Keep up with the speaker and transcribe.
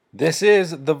This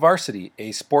is The Varsity,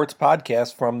 a sports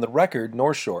podcast from The Record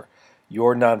North Shore,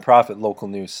 your nonprofit local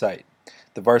news site.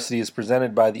 The Varsity is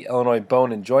presented by the Illinois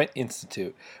Bone and Joint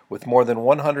Institute, with more than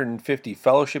 150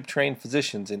 fellowship-trained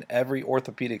physicians in every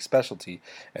orthopedic specialty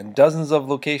and dozens of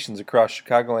locations across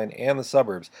Chicagoland and the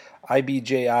suburbs.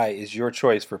 IBJI is your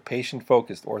choice for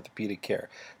patient-focused orthopedic care.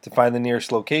 To find the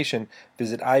nearest location,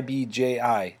 visit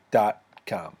ibji.com.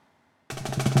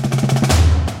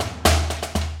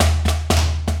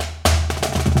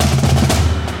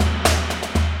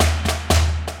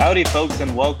 Howdy, folks,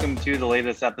 and welcome to the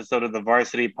latest episode of the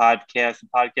Varsity Podcast, a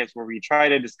podcast where we try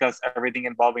to discuss everything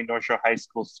involving North Shore High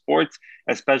School sports,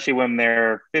 especially when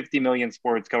there are 50 million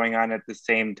sports going on at the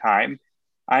same time.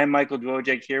 I am Michael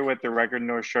Dwojek here with the Record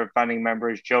North Shore founding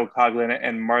members Joe Coughlin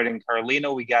and Martin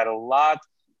Carlino. We got a lot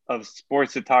of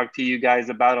sports to talk to you guys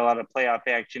about, a lot of playoff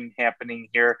action happening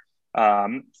here,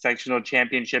 sectional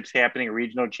championships happening,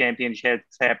 regional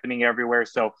championships happening everywhere.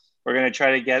 So we're going to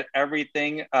try to get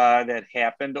everything that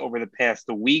happened over the past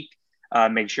week,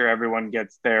 make sure everyone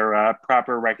gets their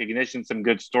proper recognition, some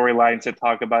good storylines to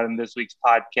talk about in this week's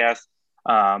podcast.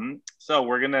 So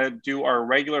we're going to do our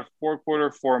regular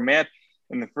four-quarter format.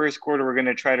 In the first quarter, we're going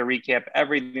to try to recap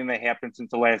everything that happened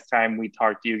since the last time we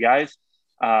talked to you guys.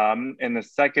 In the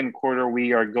second quarter,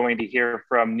 we are going to hear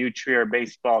from New Trier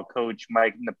baseball coach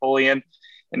Mike Napoleon.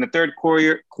 In the third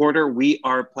quarter, we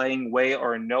are playing Way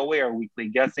or No Way, our weekly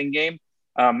guessing game.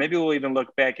 Maybe we'll even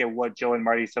look back at what Joe and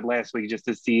Marty said last week just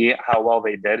to see how well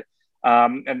they did.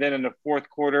 And then in the fourth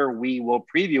quarter, we will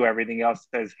preview everything else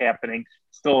that is happening.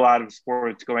 Still a lot of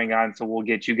sports going on, so we'll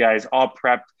get you guys all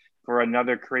prepped for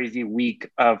another crazy week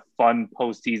of fun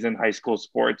postseason high school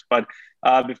sports. But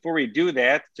before we do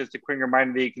that, just a quick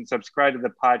reminder that you can subscribe to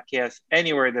the podcast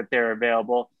anywhere that they're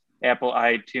available. Apple,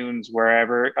 iTunes,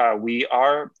 wherever we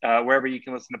are, wherever you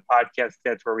can listen to podcasts,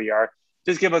 that's where we are.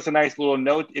 Just give us a nice little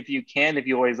note if you can, if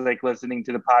you always like listening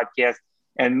to the podcast,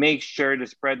 and make sure to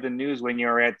spread the news when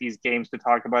you're at these games to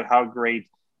talk about how great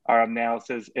our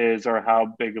analysis is or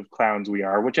how big of clowns we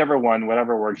are. Whichever one,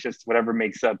 whatever works, just whatever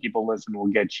makes people listen will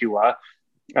get you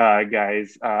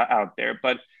guys out there.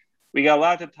 But we got a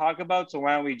lot to talk about, so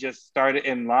why don't we just start it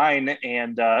in line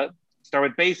and start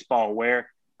with baseball, where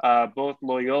both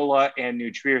Loyola and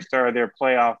New Trier started their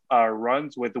playoff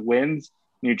runs with wins.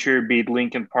 New Trier beat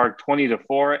Lincoln Park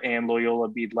 20-4, and Loyola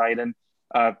beat Leiden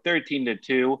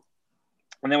 13-2.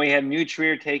 And then we had New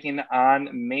Trier taking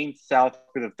on Maine South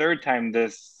for the third time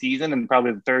this season, and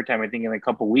probably the third time, I think, in a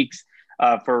couple weeks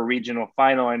for a regional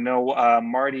final. I know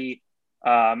Marty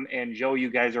and Joe, you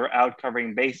guys are out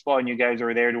covering baseball, and you guys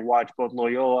are there to watch both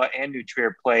Loyola and New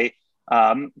Trier play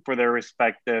for their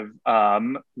respective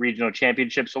regional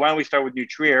championships. So why don't we start with New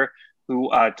Trier, who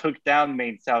took down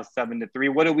Maine South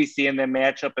 7-3. What did we see in that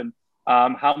matchup, and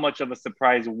how much of a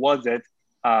surprise was it?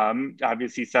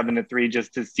 Obviously 7-3,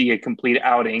 just to see a complete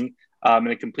outing and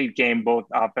a complete game, both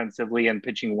offensively and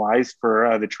pitching wise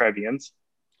for the Trevians.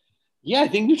 Yeah, I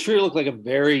think New Trier looked like a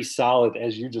very solid,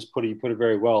 as you just put it, you put it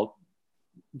very well,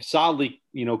 solidly,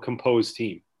 composed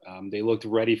team. They looked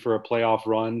ready for a playoff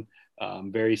run.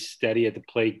 Very steady at the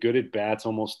plate, good at bats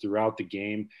almost throughout the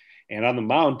game. And on the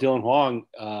mound, Dylan Huang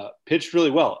pitched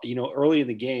really well. Early in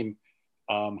the game,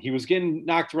 he was getting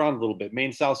knocked around a little bit.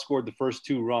 Maine South scored the first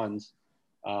 2 runs,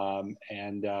 and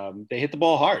they hit the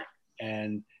ball hard.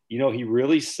 And, he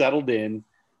really settled in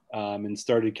and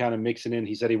started kind of mixing in.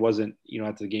 He said he wasn't,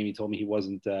 after the game, he told me he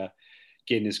wasn't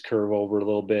getting his curve over a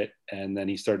little bit. And then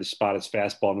he started to spot his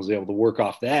fastball and was able to work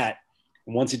off that.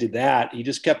 And once he did that, he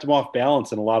just kept him off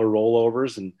balance and a lot of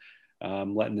rollovers and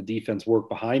letting the defense work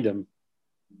behind him.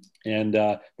 And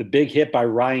the big hit by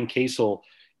Ryan Kasel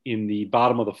in the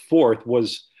bottom of the fourth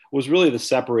was really the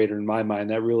separator in my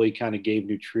mind. That really kind of gave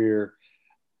New Trier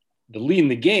the lead in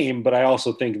the game, but I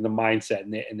also think in the mindset,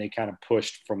 and they kind of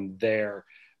pushed from there.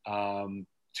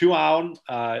 2 out,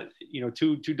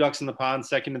 two ducks in the pond,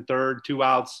 second and third, 2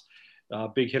 outs.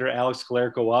 Big hitter Alex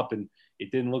Kalerko up, and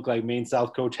it didn't look like Maine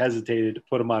South coach hesitated to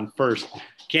put him on first.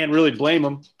 Can't really blame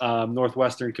him.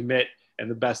 Northwestern commit and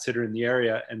the best hitter in the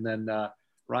area. And then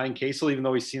Ryan Kasel, even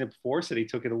though he's seen it before, said he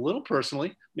took it a little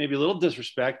personally, maybe a little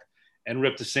disrespect, and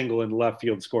ripped a single in left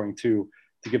field, scoring 2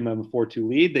 to give them a 4-2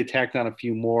 lead. They tacked on a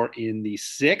few more in the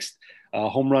 6th.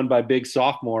 Home run by big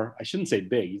sophomore. I shouldn't say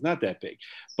big. He's not that big.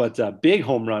 But big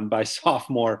home run by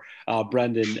sophomore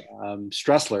Brendan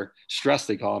Stress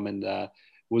they call him, and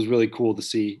was really cool to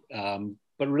see.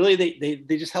 But really,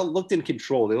 they just looked in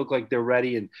control. They look like they're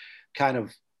ready, and kind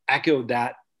of echoed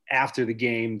that after the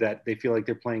game, that they feel like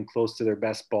they're playing close to their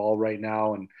best ball right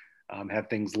now. And have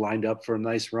things lined up for a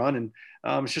nice run. And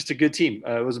it's just a good team.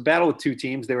 It was a battle with two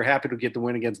teams. They were happy to get the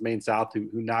win against Maine South, who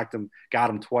knocked them, got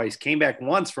them twice, came back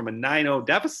once from a 9-0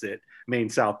 deficit. Maine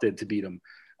South did to beat them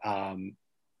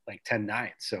like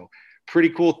 10-9. So pretty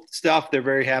cool stuff. They're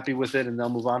very happy with it, and they'll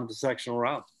move on to the sectional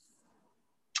round.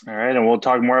 All right, and we'll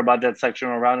talk more about that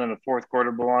sectional round in the fourth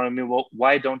quarter. But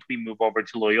why don't we move over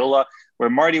to Loyola, where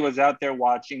Marty was out there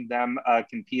watching them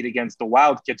compete against the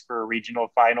Wildcats for a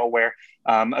regional final, where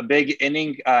a big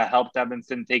inning helped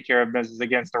Evanston take care of business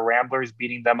against the Ramblers,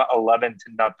 beating them 11-0.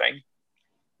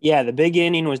 Yeah, the big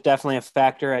inning was definitely a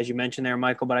factor, as you mentioned there,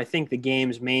 Michael. But I think the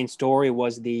game's main story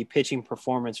was the pitching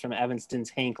performance from Evanston's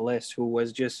Hank List, who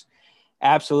was just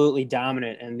absolutely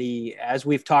dominant. And as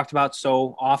we've talked about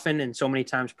so often and so many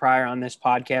times prior on this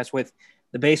podcast with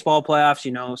the baseball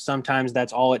playoffs, sometimes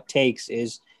that's all it takes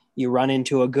is you run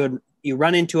into a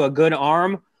good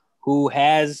arm who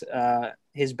has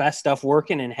his best stuff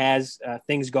working and has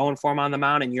things going for him on the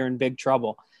mound, and you're in big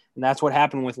trouble. And that's what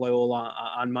happened with Loyola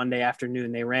on Monday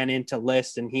afternoon. They ran into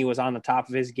List, and he was on the top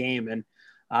of his game.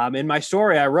 And in my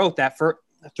story, I wrote that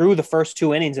through the first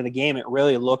two innings of the game, it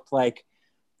really looked like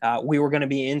we were going to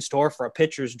be in store for a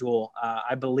pitcher's duel.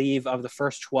 I believe of the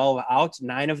first 12 outs,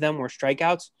 9 of them were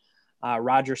strikeouts.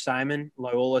 Roger Simon,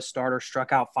 Loyola's starter,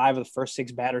 struck out 5 of the first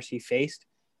 6 batters he faced.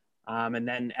 And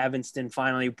then Evanston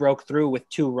finally broke through with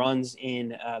 2 runs in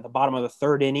the bottom of the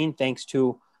third inning, thanks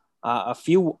to a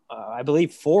few, I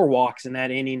believe 4 walks in that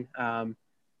inning,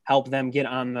 helped them get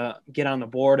on the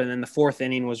board. And then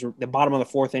the bottom of the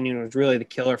fourth inning was really the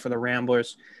killer for the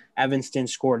Ramblers. Evanston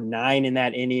scored 9 in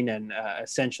that inning and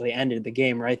essentially ended the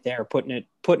game right there, putting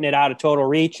it out of total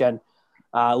reach. And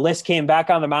List came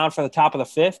back on the mound for the top of the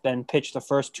 5th and pitched the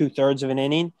first 2/3 of an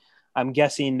inning. I'm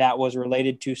guessing that was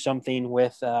related to something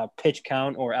with pitch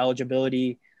count or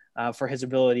eligibility for his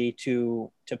ability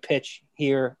to pitch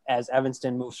here as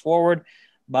Evanston moves forward.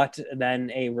 But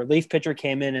then a relief pitcher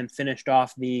came in and finished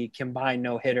off the combined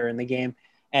no-hitter, and the game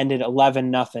ended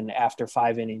 11-0 after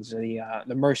 5 innings, the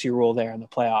mercy rule there in the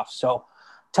playoffs. So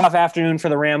tough afternoon for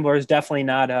the Ramblers. Definitely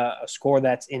not a score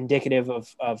that's indicative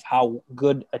of how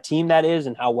good a team that is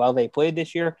and how well they played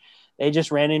this year. They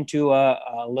just ran into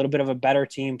a little bit of a better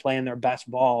team playing their best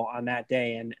ball on that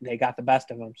day, and they got the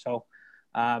best of them. So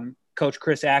Coach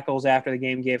Chris Ackles after the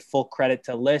game gave full credit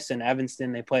to List and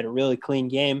Evanston. They played a really clean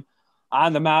game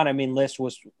on the mound. I mean, List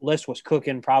was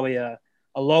cooking probably a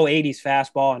low 80s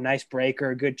fastball, a nice breaker,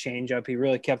 a good changeup. He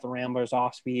really kept the Ramblers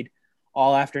off speed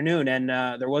all afternoon. And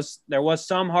there was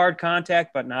some hard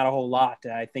contact, but not a whole lot.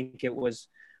 I think it was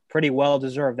pretty well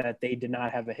deserved that they did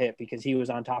not have a hit because he was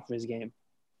on top of his game.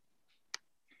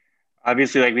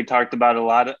 Obviously, like we talked about, a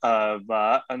lot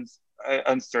of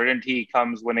uncertainty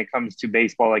comes when it comes to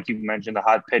baseball, like you mentioned, the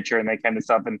hot pitcher and that kind of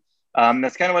stuff. And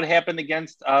that's kind of what happened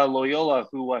against Loyola,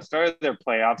 who started their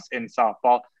playoffs in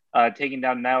softball, taking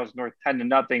down Niles North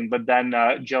 10-0. But then,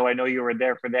 Joe, I know you were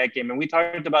there for that game, and we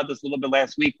talked about this a little bit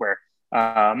last week, where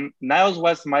Niles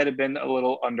West might have been a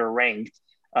little underranked.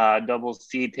 Double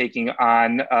C taking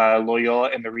on Loyola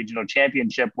in the regional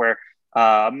championship, where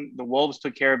the Wolves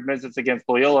took care of business against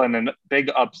Loyola in a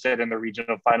big upset in the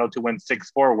regional final to win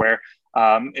 6-4, where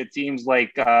it seems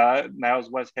like Niles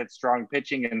West had strong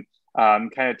pitching and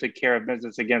kind of took care of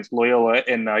business against Loyola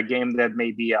in a game that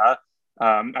maybe I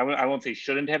won't say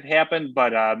shouldn't have happened,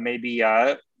 but maybe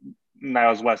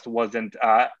Niles West wasn't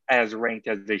as ranked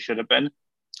as they should have been.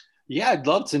 Yeah, I'd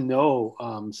love to know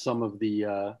some of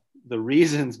the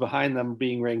reasons behind them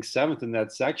being ranked 7th in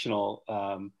that sectional.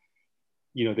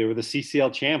 They were the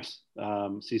CCL champs,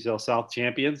 CCL South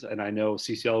champions, and I know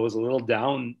CCL was a little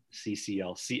down.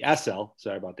 CSL,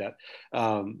 sorry about that,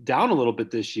 down a little bit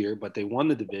this year, but they won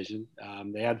the division.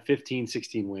 They had 15,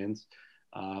 16 wins.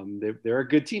 They're a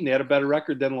good team. They had a better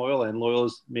record than Loyola, and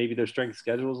Loyola's maybe their strength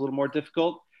schedule was a little more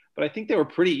difficult, but I think they were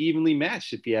pretty evenly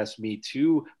matched, if you ask me.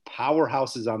 2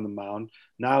 powerhouses on the mound.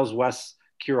 Niles West,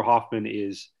 Kira Hoffman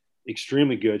is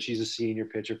extremely good. She's a senior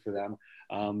pitcher for them.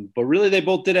 But really, they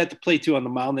both did have to play too on the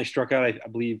mound. They struck out, I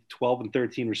believe, 12 and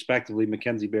 13 respectively.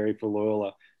 Mackenzie Berry for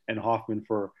Loyola and Hoffman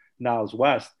for Niles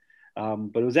West.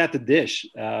 But it was at the dish.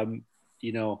 They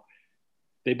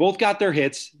both got their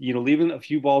hits, leaving a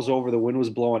few balls over. The wind was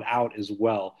blowing out as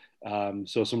well.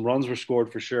 So some runs were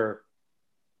scored for sure.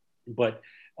 But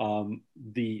that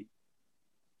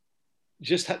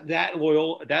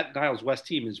Niles West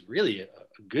team is really a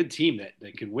good team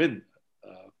that can win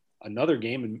another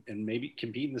game and maybe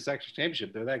compete in the sectional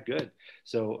championship. They're that good.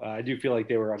 So I do feel like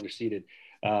they were underseeded.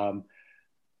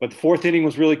 But the 4th inning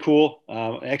was really cool.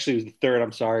 Actually, it was the 3rd.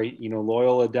 I'm sorry.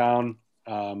 Loyola down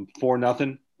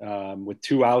 4-0 with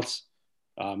 2 outs.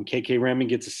 KK Raymond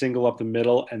gets a single up the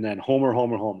middle, and then homer,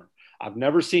 homer, homer. I've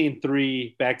never seen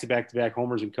 3 back-to-back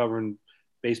homers in covering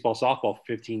baseball, softball for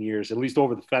 15 years, at least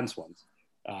over the fence ones.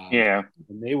 Yeah.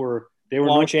 And they were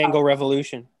launch angle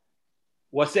revolution.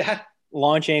 What's that?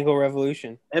 Launch angle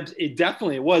revolution. It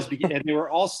definitely was, and they were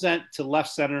all sent to left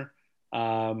center.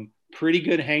 Pretty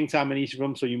good hang time in each of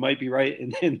them, so you might be right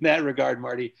in that regard,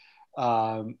 Marty.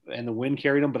 And the wind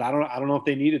carried them, but I don't know if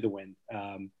they needed the wind.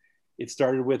 It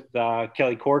started with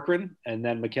Kelly Corcoran, and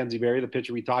then Mackenzie Berry, the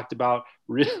pitcher we talked about,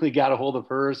 really got a hold of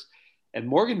hers. And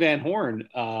Morgan Van Horn,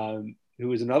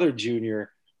 who is another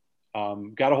junior,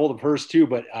 got a hold of hers too.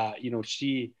 But,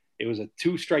 it was a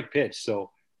 2-strike pitch.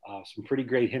 So some pretty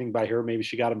great hitting by her. Maybe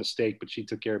she got a mistake, but she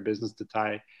took care of business to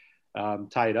tie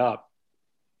it up.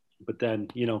 But then,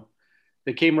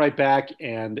 they came right back,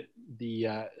 and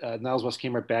the Niles West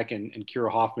came right back, and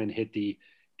Kira Hoffman hit the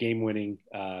game-winning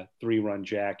 3-run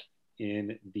jack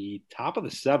in the top of the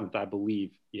 7th, I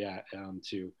believe. Yeah,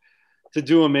 to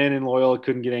do them in, and Loyola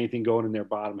couldn't get anything going in their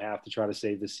bottom half to try to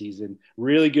save the season.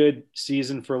 Really good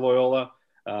season for Loyola.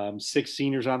 6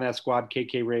 seniors on that squad.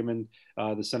 KK Raymond,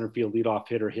 the center field leadoff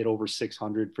hitter, hit over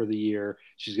 600 for the year.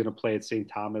 She's going to play at St.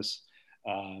 Thomas.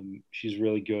 She's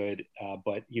really good.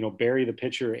 But, Barry, the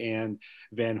pitcher, and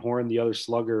Van Horn, the other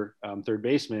slugger, third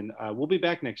baseman, will be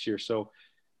back next year. So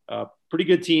pretty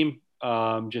good team.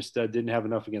 Just didn't have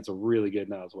enough against a really good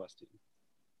Niles West team.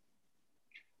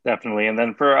 Definitely. And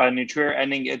then for New Trier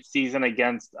ending its season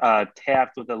against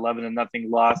Taft with 11-0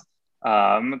 loss.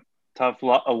 Tough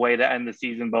way to end the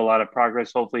season, but a lot of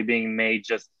progress hopefully being made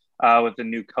just with the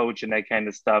new coach and that kind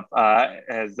of stuff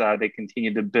as they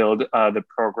continue to build the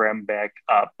program back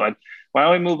up. But why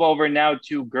don't we move over now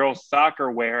to girls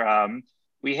soccer, where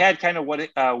we had kind of what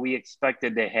we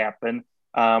expected to happen,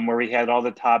 where we had all the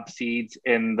top seeds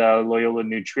in the Loyola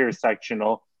New Trier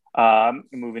sectional.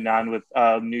 Moving on with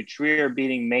New Trier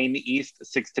beating Maine East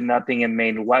 6-0 and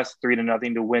Maine West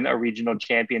 3-0 to win a regional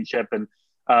championship, and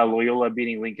Loyola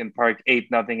beating Lincoln Park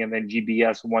 8-0, and then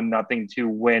GBS 1-0 to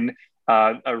win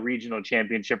a regional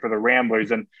championship for the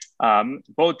Ramblers. And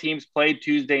both teams played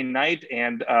Tuesday night,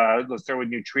 and let's start with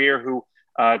New Trier, who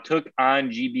took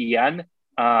on GBN,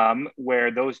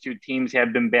 where those two teams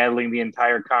have been battling the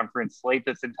entire conference slate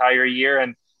this entire year.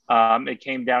 And it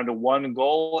came down to 1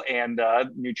 goal, and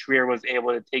New Trier was able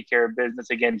to take care of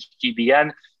business against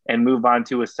GBN and move on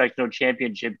to a sectional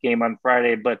championship game on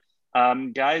Friday. But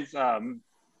guys,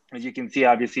 as you can see,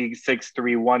 obviously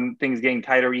 6-3-1, things getting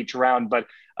tighter each round, but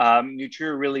New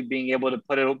Trier really being able to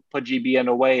put GBN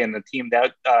away, and the team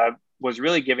that was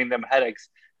really giving them headaches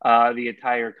the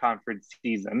entire conference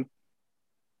season.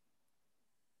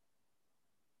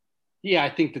 Yeah, I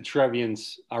think the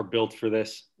Trevians are built for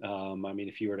this.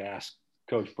 If you were to ask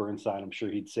Coach Burnside, I'm sure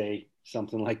he'd say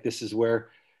something like, this is where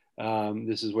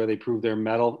they prove their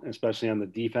mettle, especially on the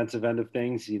defensive end of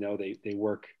things. They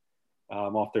work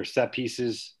off their set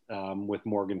pieces with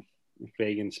Morgan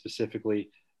Fagan specifically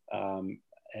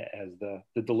as the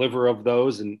deliverer of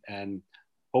those, and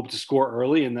hope to score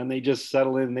early, and then they just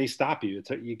settle in and they stop you.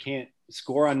 You can't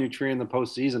score on New Trier in the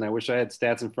postseason. I wish I had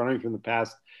stats in front of me from the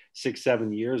past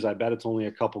 6-7 years. I bet it's only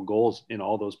a couple goals in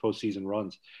all those postseason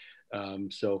runs.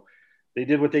 So they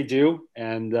did what they do,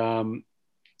 and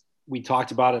we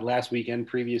talked about it last weekend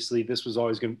previously. This was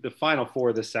always going to – the Final Four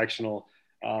of this sectional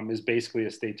is basically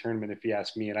a state tournament, if you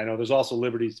ask me. And I know there's also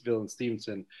Libertyville and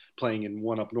Stevenson playing in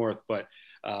one up north, but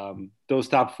those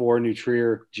top 4, New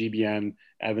Trier, GBN,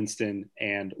 Evanston,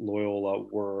 and Loyola,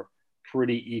 were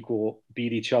pretty equal,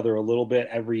 beat each other a little bit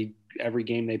every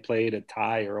game they played, a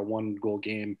tie or a 1-goal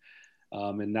game.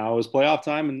 And now it was playoff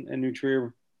time, and New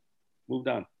Trier moved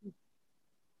on.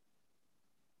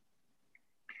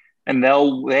 And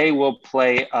they will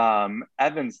play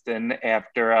Evanston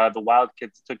after the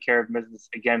Wildcats took care of business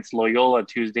against Loyola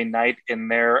Tuesday night in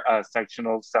their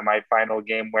sectional semifinal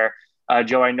game, where,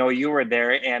 Joe, I know you were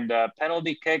there, and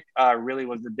penalty kick really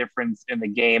was the difference in the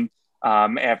game.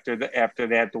 After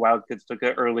that, the Wildcats took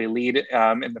an early lead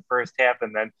in the first half,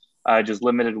 and then just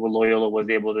limited what Loyola was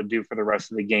able to do for the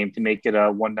rest of the game to make it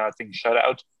a 1-0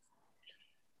 shutout.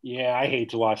 Yeah, I hate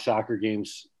to watch soccer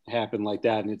games happen like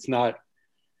that, and it's not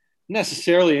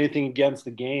necessarily anything against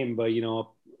the game, but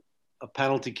a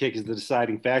penalty kick is the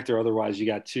deciding factor. Otherwise, you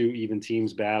got 2 even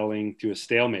teams battling to a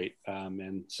stalemate,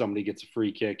 and somebody gets a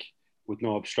free kick with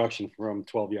no obstruction from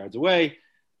 12 yards away.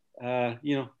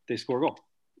 They score a goal,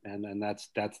 and then that's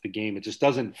the game. It just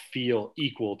doesn't feel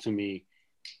equal to me,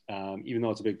 even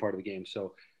though it's a big part of the game.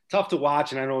 So tough to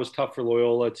watch, and I know it was tough for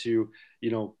Loyola to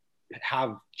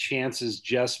have chances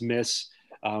just miss.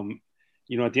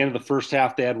 At the end of the first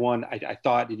half, they had one. I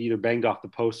thought it either banged off the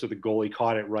post or the goalie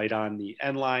caught it right on the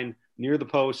end line near the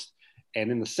post. And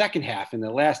in the second half, in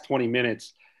the last 20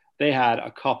 minutes, they had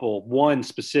a couple, one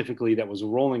specifically that was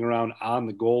rolling around on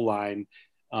the goal line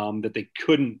that they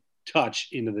couldn't touch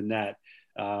into the net.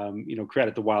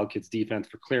 Credit the Wildcats defense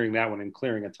for clearing that one and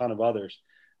clearing a ton of others.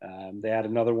 They had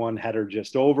another one header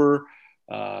just over,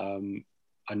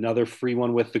 another free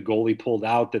one with the goalie pulled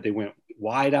out that they went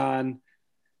wide on.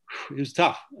 It was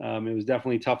tough. It was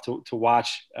definitely tough to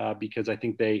watch because I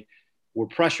think they were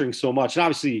pressuring so much. And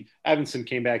obviously, Evanston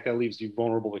came back. That leaves you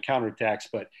vulnerable to counterattacks.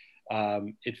 But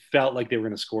it felt like they were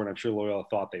going to score, and I'm sure Loyola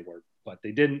thought they were. But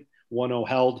they didn't. 1-0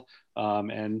 held.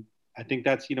 And I think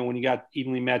that's, when you got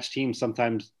evenly matched teams,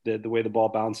 sometimes the way the ball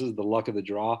bounces, the luck of the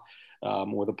draw,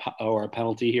 or a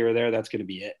penalty here or there, that's going to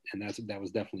be it. And that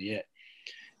was definitely it.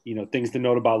 Things to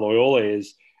note about Loyola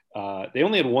is they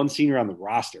only had one senior on the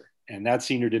roster. And that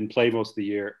senior didn't play most of the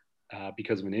year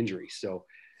because of an injury. So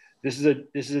this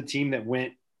is a team that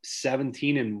went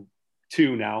 17-2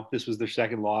 now. This was their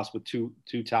second loss with two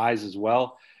ties as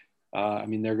well.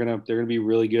 They're gonna be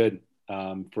really good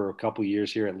for a couple of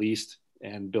years here at least,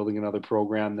 and building another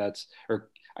program or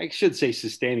I should say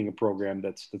sustaining a program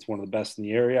that's one of the best in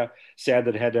the area. Sad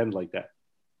that it had to end like that.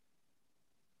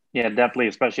 Yeah, definitely,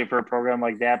 especially for a program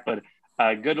like that. But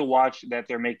good to watch that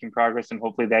they're making progress, and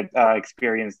hopefully that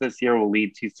experience this year will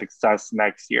lead to success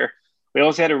next year. We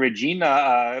also had a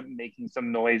Regina making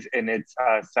some noise in its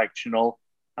sectional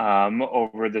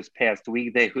over this past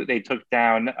week. They took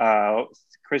down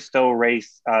Cristo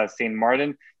Race St.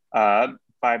 Martin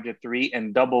 5-3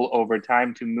 in double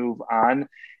overtime to move on.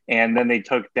 And then they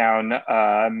took down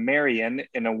Marion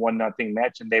in a 1-0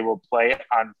 match, and they will play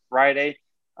on Friday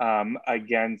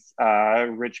against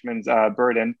Richmond's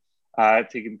Burden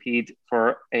to compete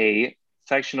for a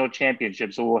sectional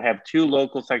championship. So we'll have two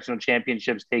local sectional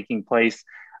championships taking place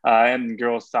in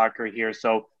girls soccer here.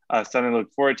 So something to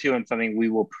look forward to, and something we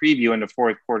will preview in the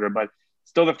fourth quarter. But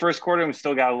still the first quarter, and we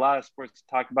still got a lot of sports to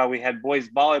talk about. We had boys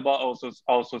volleyball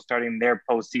also starting their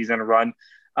postseason run,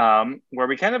 where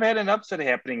we kind of had an upset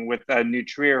happening with New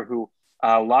Trier, who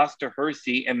lost to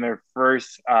Hersey in their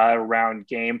first round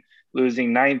game,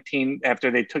 losing 19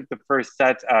 after they took the first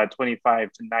set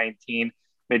 25-19.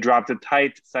 They dropped a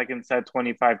tight second set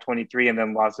 25-23, and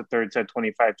then lost the third set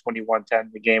 25-21 to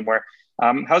end the game. Where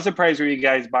how surprised were you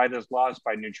guys by this loss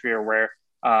by New Trier, where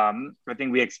I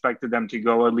think we expected them to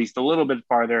go at least a little bit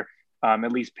farther,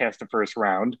 at least past the first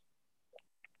round?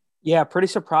 Yeah, pretty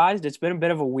surprised. It's been a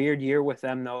bit of a weird year with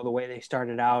them, though, the way they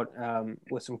started out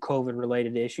with some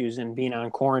COVID-related issues and being on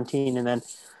quarantine, and then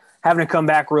having to come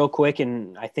back real quick.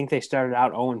 And I think they started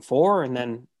out 0-4 and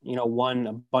then, won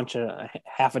a bunch of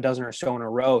half a dozen or so in a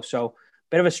row. So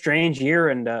bit of a strange year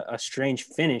and a strange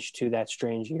finish to that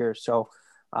strange year. So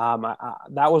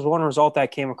that was one result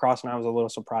that came across, and I was a little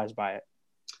surprised by it.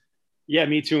 Yeah,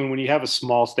 me too. And when you have a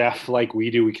small staff like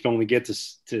we do, we can only get to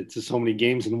so many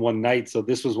games in one night. So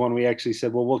this was one we actually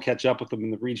said, well, we'll catch up with them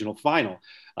in the regional final.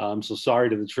 So sorry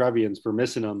to the Trevians for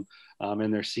missing them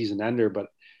in their season ender. But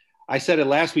I said it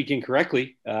last week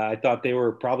incorrectly. I thought they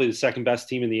were probably the second best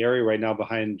team in the area right now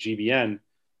behind GBN.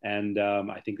 And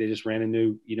I think they just ran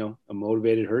into, a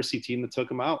motivated Hersey team that took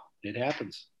them out. It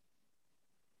happens.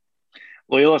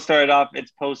 Loyola started off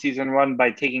its postseason run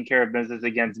by taking care of business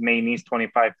against Maine East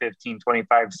 25-15,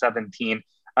 25-17.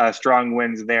 Strong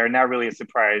wins there. Not really a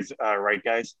surprise, right,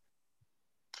 guys?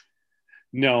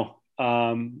 No.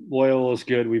 Loyola is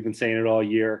good. We've been saying it all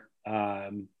year.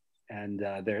 And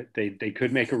they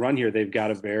could make a run here. They've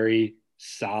got a very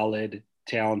solid,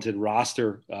 talented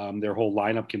roster. Their whole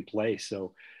lineup can play.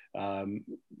 So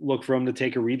look for them to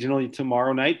take a regional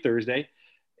tomorrow night, Thursday,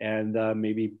 and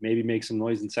maybe make some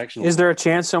noise in sectional. Is there a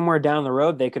chance somewhere down the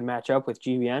road they could match up with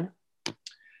GBN?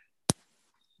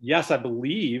 Yes, I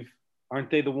believe.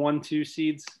 Aren't they the 1-2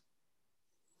 seeds?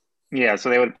 Yeah, so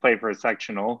they would play for a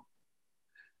sectional.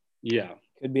 Yeah.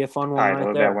 Could be a fun one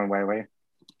right there. That one way.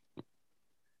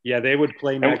 Yeah, they would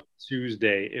play next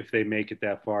Tuesday if they make it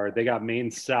that far. They got Maine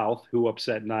South, who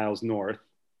upset Niles North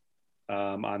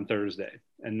on Thursday.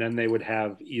 And then they would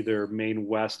have either Maine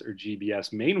West or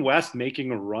GBS. Maine West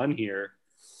making a run here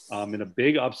in a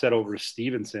big upset over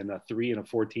Stevenson, a 3 and a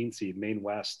 14 seed, Maine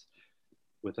West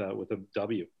with a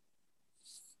W.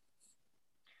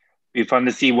 Be fun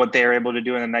to see what they're able to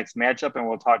do in the next matchup, and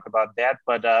we'll talk about that.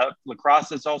 But lacrosse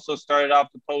has also started off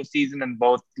the postseason, and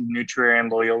both New Trier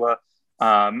and Loyola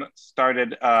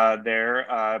started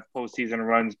their postseason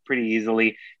runs pretty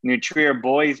easily. New Trier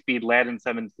boys beat Ladin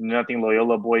 17-0.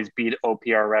 Loyola boys beat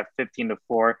OPRF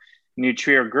 15-4. New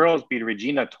Trier girls beat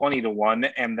Regina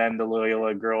 20-1, and then the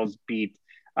Loyola girls beat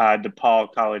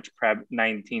DePaul College Prep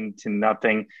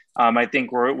 19-0. I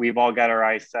think we've all got our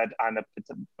eyes set on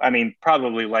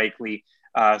probably likely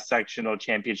sectional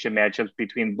championship matchups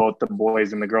between both the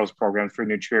boys and the girls programs for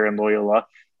New Trier and Loyola.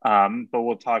 But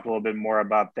we'll talk a little bit more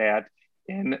about that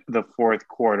in the fourth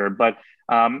quarter. But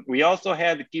we also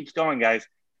had, it keeps going, guys.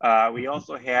 We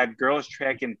also had girls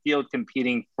track and field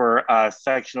competing for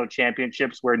sectional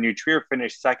championships, where New Trier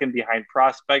finished second behind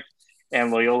Prospect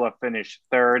and Loyola finished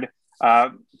third.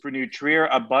 For New Trier,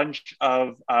 a bunch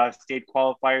of state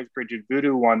qualifiers. Bridget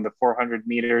Voodoo won the 400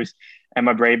 meters.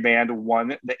 Emma Brayband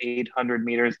won the 800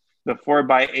 meters. The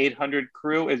 4x800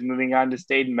 crew is moving on to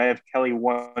state. Mev Kelly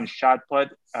won shot put.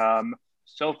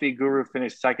 Sophie Guru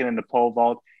finished second in the pole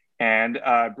vault. And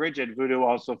Bridget Voodoo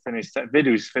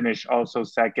finished also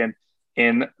second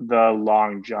in the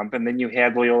long jump. And then you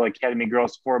had Loyola Academy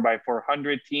girls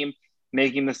 4x400 team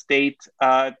making the state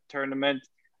tournament.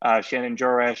 Shannon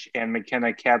Joresh and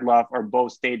McKenna Kadloff are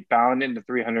both state bound in the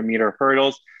 300-meter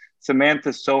hurdles.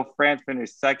 Samantha Sofrant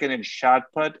finished second in shot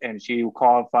put, and she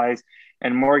qualifies.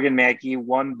 And Morgan Mackey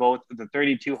won both the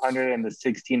 3,200 and the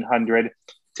 1,600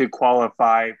 to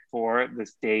qualify for the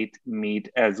state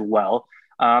meet as well.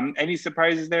 Any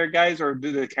surprises there, guys, or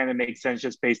do they kind of make sense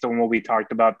just based on what we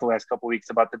talked about the last couple of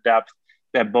weeks about the depth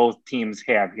that both teams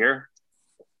have here?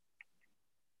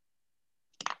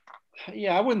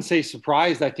 Yeah, I wouldn't say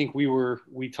surprised. I think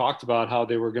we talked about how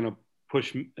they were going to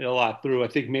push a lot through. I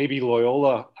think maybe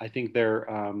Loyola, I think they're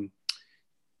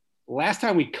last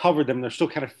time we covered them, they're still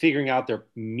kind of figuring out their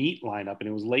meet lineup, and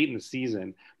it was late in the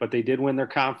season, but they did win their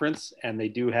conference, and they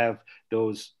do have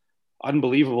those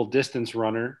unbelievable distance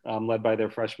runner led by their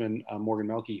freshman Morgan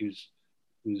Melke, who's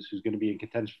going to be in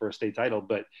contention for a state title.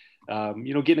 But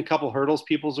getting a couple hurdles,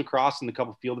 peoples across, and a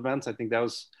couple field events, I think that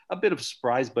was a bit of a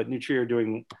surprise. But New Trier are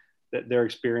doing their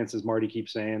experience, as Marty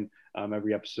keeps saying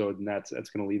every episode, and that's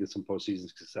going to lead to some postseason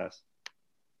success.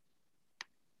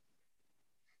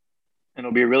 And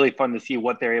it'll be really fun to see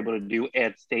what they're able to do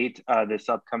at state this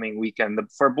upcoming weekend.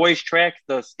 For boys track,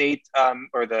 the state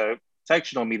or the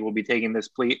sectional meet will be taking this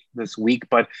week.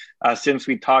 But since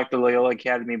we talked, the Loyola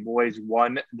Academy boys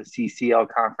won the CCL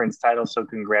conference title, so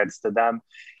congrats to them.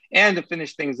 And to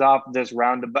finish things off, this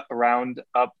round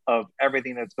up of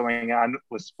everything that's going on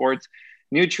with sports,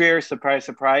 New Trier, surprise,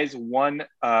 surprise, won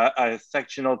a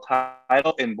sectional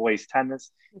title in boys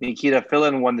tennis. Nikita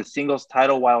Fillon won the singles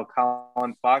title, while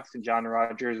Colin Fox and John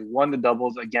Rogers won the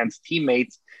doubles against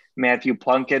teammates Matthew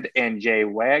Plunkett and Jay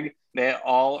Wag. They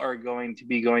all are going to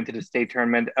be going to the state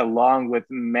tournament, along with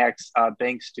Max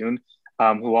Bankstoon,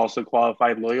 who also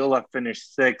qualified. Loyola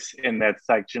finished sixth in that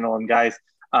sectional. And guys,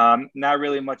 not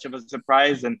really much of a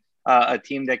surprise, and a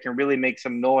team that can really make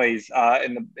some noise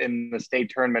in the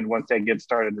state tournament once they get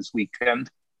started this weekend.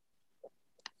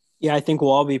 Yeah, I think we'll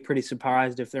all be pretty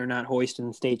surprised if they're not hoisting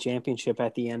the state championship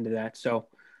at the end of that. So,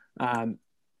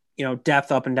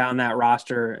 depth up and down that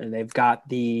roster, and they've got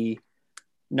the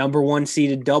number 1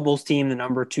 seeded doubles team, the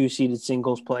number 2 seeded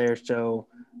singles player. So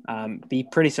be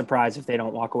pretty surprised if they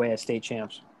don't walk away as state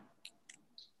champs.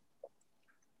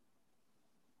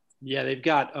 Yeah, they've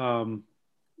got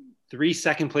 3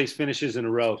 second place finishes in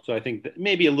a row. So I think that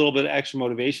maybe a little bit of extra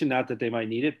motivation, not that they might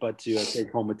need it, but to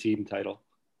take home a team title.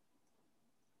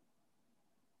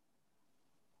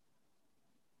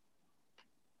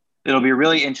 It'll be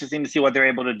really interesting to see what they're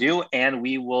able to do, and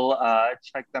we will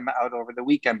check them out over the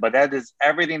weekend. But that is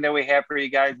everything that we have for you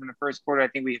guys in the first quarter. I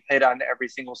think we've hit on every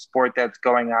single sport that's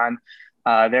going on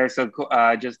there. So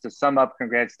just to sum up,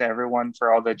 congrats to everyone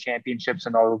for all the championships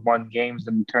and all the won games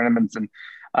and tournaments.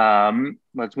 And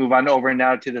let's move on over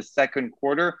now to the second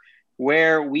quarter,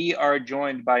 where we are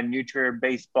joined by New Trier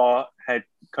baseball head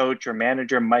coach or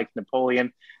manager Mike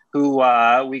Napoleon, who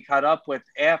we caught up with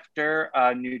after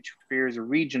New Trier's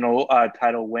regional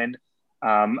title win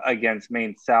against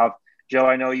Maine South. Joe,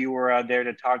 I know you were there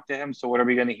to talk to him, so what are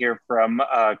we going to hear from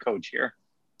Coach here?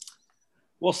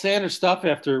 Well, standard stuff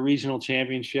after a regional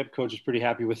championship. Coach is pretty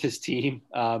happy with his team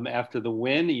after the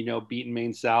win, beating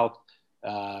Maine South.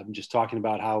 Just talking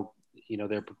about how,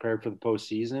 they're prepared for the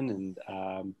postseason,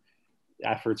 and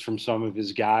efforts from some of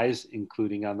his guys,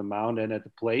 including on the mound and at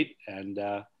the plate, and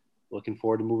looking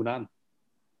forward to moving on.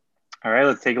 All right,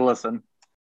 let's take a listen.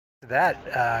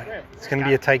 It's going to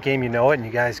be a tight game, and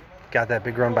you guys got that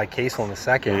big run by Casel in the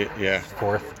second. Yeah.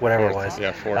 Fourth, whatever it was.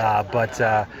 Yeah, fourth.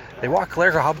 But they walked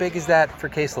Clerical. How big is that for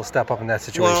Casel to step up in that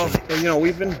situation? Well,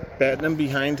 we've been batting them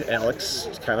behind Alex,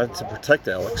 kind of to protect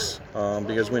Alex,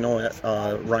 because we know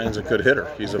Ryan's a good hitter.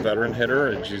 He's a veteran hitter,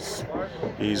 and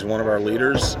he's one of our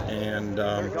leaders, and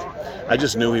I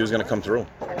just knew he was going to come through.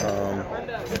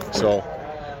 So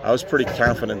I was pretty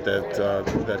confident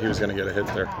that he was going to get a hit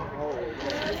there.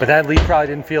 But that lead probably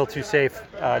didn't feel too safe,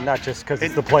 not just because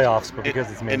it's the playoffs, but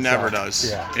because it's made. It never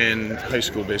does in high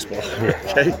school baseball.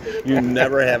 Okay, you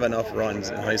never have enough runs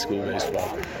in high school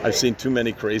baseball. I've seen too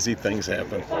many crazy things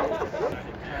happen.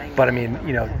 But I mean,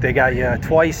 they got you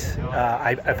twice.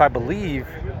 If I believe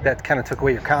that kind of took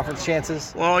away your conference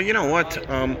chances. Well, you know what?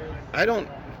 I don't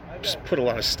just put a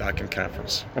lot of stock in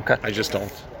conference. Okay. I just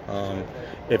don't.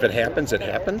 If it happens, it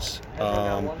happens.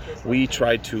 We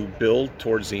tried to build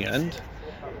towards the end.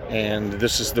 And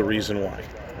this is the reason why,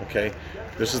 okay?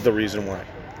 This is the reason why.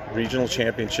 Regional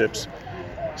championships,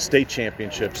 state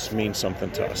championships mean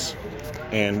something to us.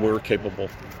 And we're capable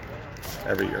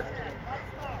every year.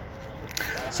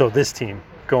 So this team,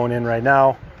 going in right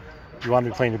now, you want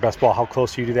to be playing your best ball. How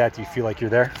close are you to that? Do you feel like you're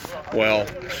there? Well,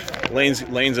 Lane's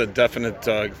a definite,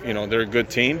 they're a good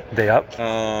team. They up?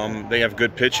 They have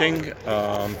good pitching.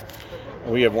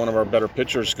 We have one of our better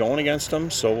pitchers going against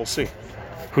them, so we'll see.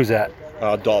 Who's that?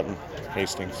 Dalton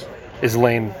Hastings. Is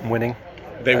Lane winning?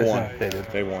 They won. They did.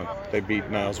 They won. They beat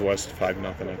Niles West 5-0,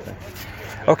 I think.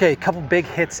 Okay, a couple big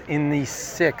hits in the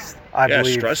sixth, I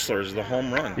believe. Yeah, Stressler's the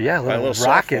home run. Yeah, a little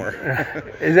rocket.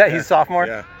 Is that he's sophomore?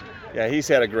 Yeah, he's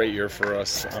had a great year for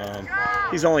us.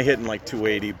 He's only hitting like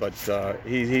 280, but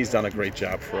he's done a great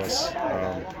job for us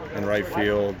in right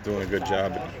field, doing a good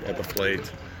job at the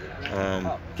plate,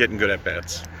 getting good at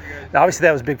bats. Now, obviously,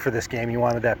 that was big for this game. You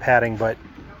wanted that padding, but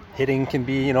hitting can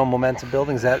be, momentum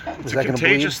building. Is that going to bleed? It's a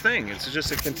contagious thing. It's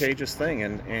just a contagious thing.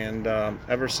 And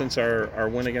ever since our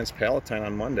win against Palatine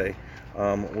on Monday,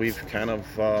 we've kind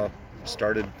of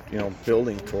started,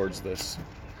 building towards this.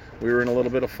 We were in a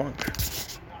little bit of funk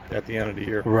at the end of the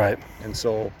year. Right. And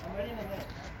so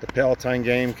the Palatine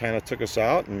game kind of took us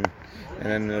out, and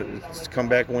then it's come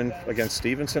back win against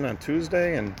Stevenson on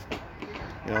Tuesday, and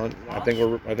I think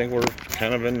we're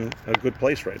kind of in a good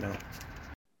place right now.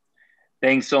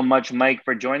 Thanks so much, Mike,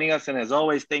 for joining us. And as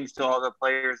always, thanks to all the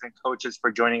players and coaches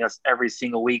for joining us every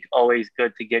single week. Always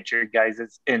good to get your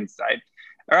guys' insight.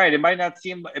 All right, you might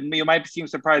seem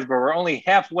surprised, but we're only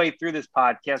halfway through this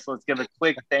podcast. So let's give a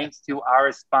quick thanks to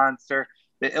our sponsor,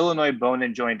 the Illinois Bone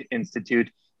and Joint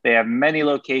Institute. They have many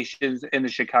locations in the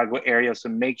Chicago area, so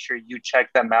make sure you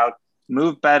check them out.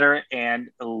 Move better and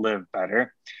live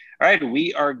better. All right,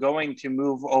 we are going to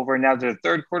move over now to the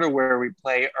third quarter where we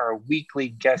play our weekly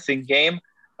guessing game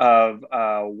of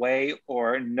way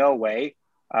or no way.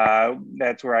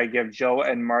 That's where I give Joe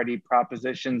and Marty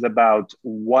propositions about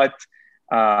what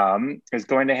is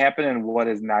going to happen and what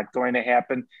is not going to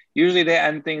happen. Usually they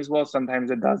end things well, sometimes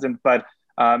it doesn't. But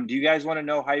do you guys want to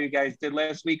know how you guys did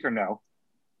last week or no?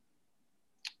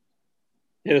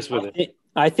 Hit us with it.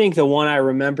 I think the one I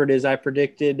remembered is I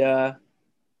predicted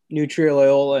New Trier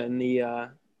Loyola in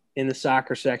the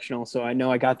soccer sectional, so I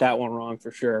know I got that one wrong for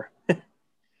sure.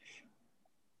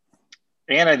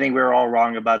 And I think we were all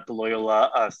wrong about the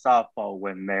Loyola softball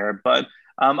win there. But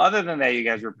other than that, you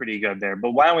guys were pretty good there.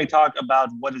 But why don't we talk about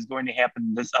what is going to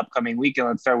happen this upcoming weekend?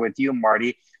 Let's start with you,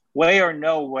 Marty. Way or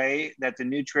no way that the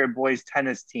New Trier boys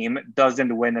tennis team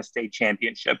doesn't win a state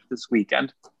championship this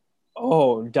weekend?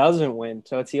 Oh, doesn't win.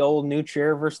 So it's the old New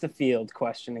Trier versus the field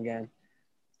question again.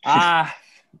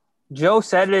 Joe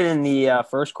said it in the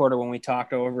first quarter when we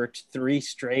talked over 3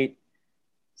 straight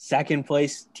second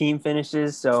place team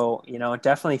finishes. So, it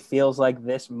definitely feels like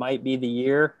this might be the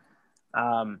year.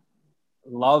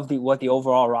 Love what the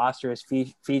overall roster is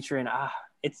featuring.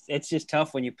 It's just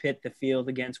tough when you pit the field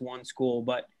against one school,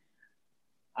 but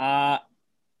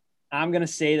I'm going to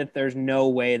say that there's no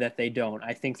way that they don't.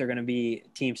 I think they're going to be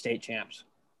team state champs.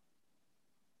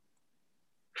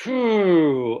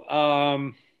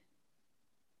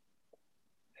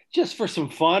 Just for some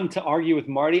fun to argue with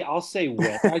Marty, I'll say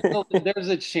win. I feel there's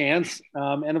a chance.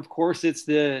 And of course, it's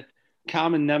the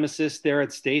common nemesis there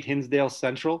at State, Hinsdale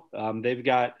Central. They've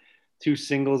got 2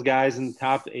 singles guys in the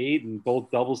top 8 and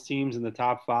both doubles teams in the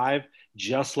top 5,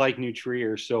 just like New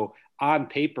Trier. So on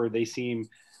paper, they seem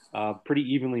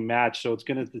pretty evenly matched. So it's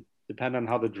going to depend on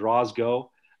how the draws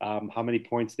go, how many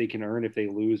points they can earn if they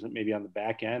lose, maybe on the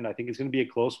back end. I think it's going to be a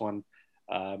close one.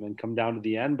 And come down to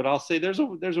the end, but I'll say there's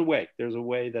a way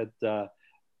that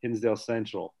Hinsdale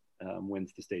Central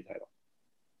wins the state title.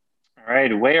 All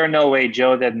right, way or no way,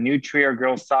 Joe, that New Trier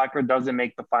girls soccer doesn't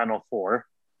make the Final Four?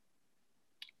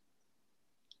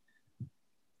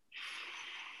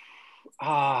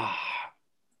 I'm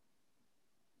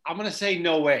going to say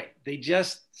no way. They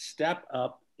just step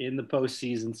up in the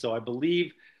postseason, so I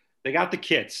believe they got the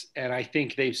kits, and I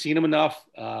think they've seen them enough.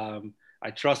 I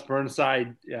trust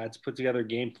Burnside to put together a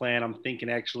game plan. I'm thinking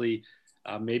actually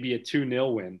maybe a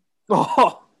 2-0 win.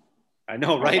 Oh, I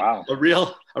know, right? Oh, wow. A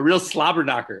real a real slobber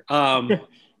knocker.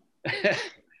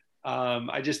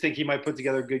 I just think he might put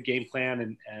together a good game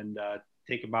plan and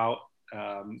take him out.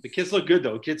 The kids look good,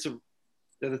 though.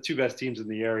 They're the two best teams in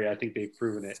the area. I think they've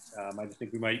proven it. I just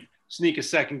think we might sneak a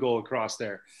second goal across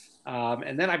there.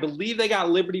 And then I believe they got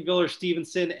Libertyville or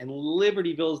Stevenson, and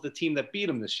Libertyville is the team that beat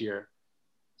them this year.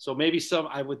 So maybe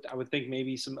I would think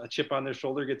maybe a chip on their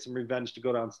shoulder, get some revenge to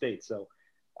go downstate. So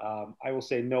I will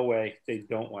say no way they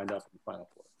don't wind up in the Final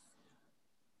Four.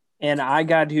 And I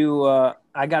got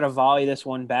to volley this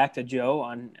one back to Joe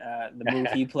on the move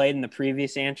he played in the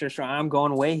previous answer. So I'm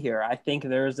going way here. I think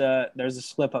there's a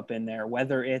slip up in there,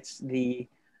 whether it's the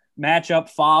matchup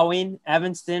following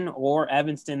Evanston or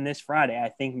Evanston this Friday. I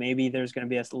think maybe there's going to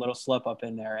be a little slip up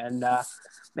in there, and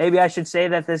maybe I should say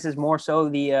that this is more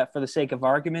so for the sake of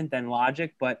argument than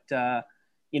logic. But the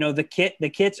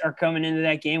kits are coming into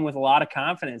that game with a lot of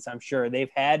confidence. I'm sure they've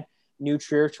had New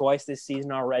Trier twice this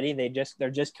season already.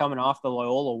 They're just coming off the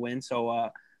Loyola win, so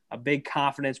a big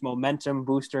confidence momentum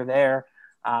booster there.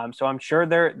 So I'm sure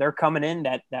they're coming in.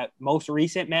 That most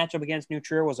recent matchup against New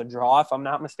Trier was a draw, if I'm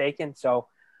not mistaken. So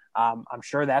I'm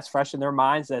sure that's fresh in their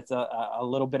minds. That's a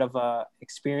little bit of a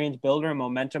experience builder and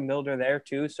momentum builder there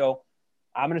too. So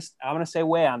I'm gonna say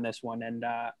way on this one and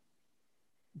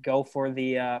go for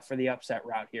the upset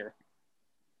route here.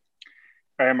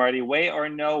 All right, Marty, way or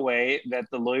no way that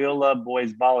the Loyola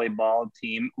boys volleyball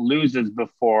team loses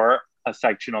before a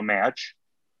sectional match?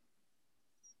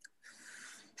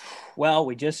 Well,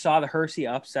 we just saw the Hersey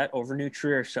upset over New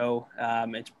Trier, so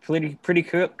it's pretty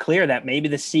clear that maybe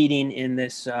the seeding in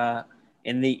this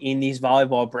in these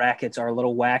volleyball brackets are a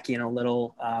little wacky and a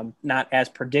little not as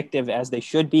predictive as they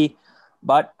should be.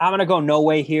 But I'm gonna go no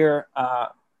way here.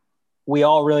 We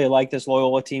all really like this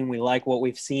Loyola team. We like what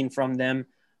we've seen from them.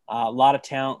 A lot of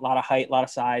talent, a lot of height, a lot of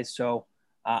size. So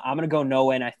I'm going to go no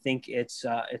way, and I think it's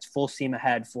full steam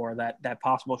ahead for that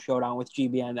possible showdown with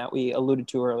GBN that we alluded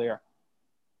to earlier.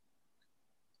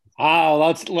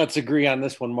 Let's agree on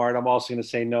this one, Mart. I'm also going to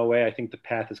say no way. I think the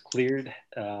path is cleared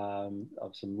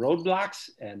of some roadblocks,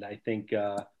 and I think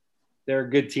they're a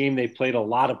good team. They've played a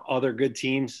lot of other good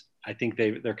teams. I think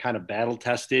they're kind of battle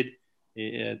tested,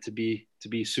 to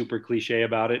be super cliche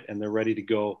about it, and they're ready to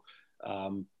go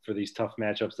for these tough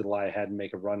matchups that lie ahead and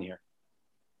make a run here.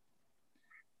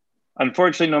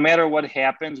 Unfortunately, no matter what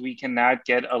happens, we cannot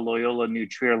get a Loyola New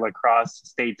Trier lacrosse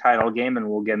state title game, and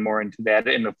we'll get more into that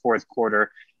in the fourth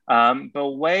quarter.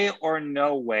 But way or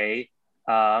no way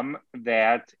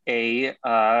that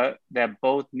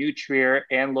both New Trier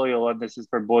and Loyola, this is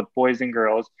for both boys and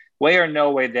girls, way or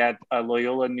no way that a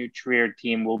Loyola New Trier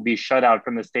team will be shut out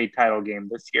from the state title game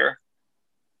this year?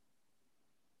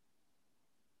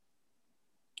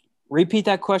 Repeat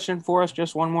that question for us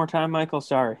just one more time, Michael.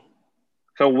 Sorry.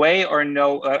 So way or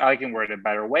no, I can word it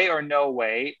better. Way or no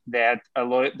way that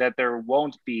that there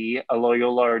won't be a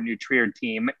Loyola or New Trier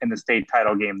team in the state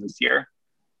title game this year.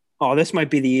 Oh, this might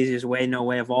be the easiest way, no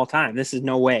way of all time. This is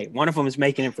no way. One of them is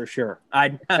making it for sure.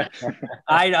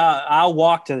 I'll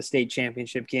walk to the state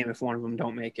championship game if one of them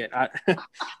don't make it.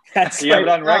 That's you have it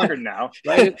on record now.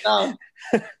 Write it down.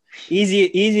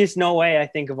 Easiest no way I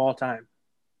think of all time.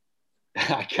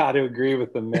 I got to agree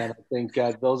with them, man. I think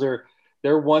they're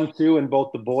 1-2 in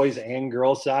both the boys and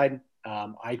girls side.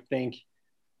 I think,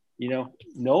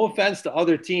 no offense to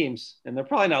other teams, and they're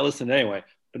probably not listening anyway,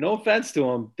 but no offense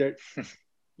to them.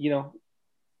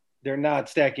 They're not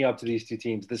stacking up to these two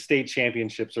teams. The state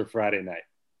championships are Friday night.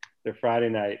 They're Friday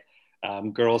night.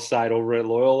 Girls side over at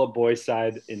Loyola, boys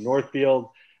side in Northfield,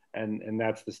 and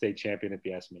that's the state champion if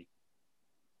you ask me.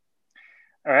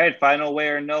 All right, final way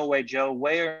or no way, Joe.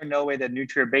 Way or no way that New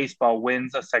Trier baseball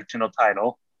wins a sectional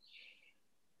title?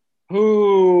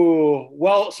 Ooh,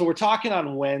 well, so we're talking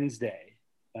on Wednesday.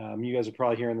 You guys are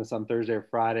probably hearing this on Thursday or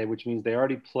Friday, which means they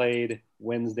already played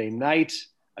Wednesday night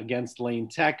against Lane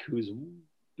Tech, who's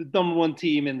the number one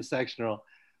team in the sectional.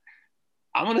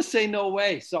 I'm going to say no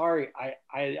way. Sorry.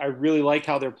 I really like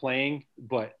how they're playing,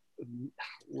 but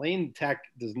Lane Tech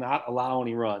does not allow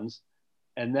any runs.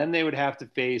 And then they would have to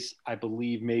face, I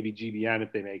believe, maybe GBN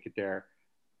if they make it there.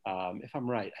 If I'm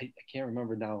right, I can't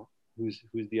remember now who's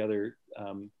the other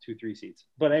 2-3 seeds.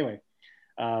 But anyway,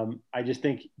 I just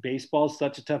think baseball is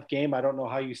such a tough game. I don't know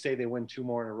how you say they win 2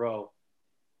 more in a row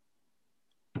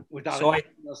without a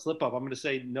slip up. I'm going to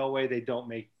say no way they don't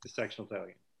make the sectional title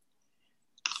game.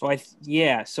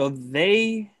 So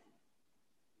they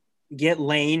get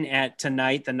Lane at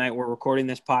tonight, the night we're recording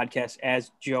this podcast,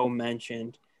 as Joe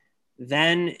mentioned.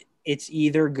 Then it's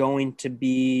either going to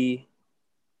be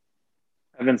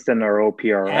Evanston or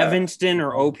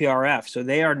OPRF. So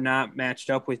they are not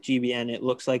matched up with GBN. It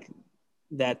looks like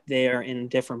that they are in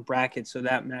different brackets, so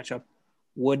that matchup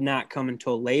would not come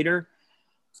until later.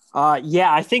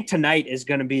 I think tonight is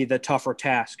going to be the tougher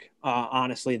task,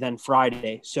 honestly, than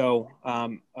Friday. So,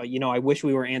 I wish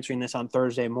we were answering this on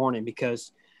Thursday morning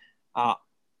because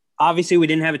obviously we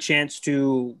didn't have a chance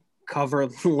to cover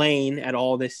Lane at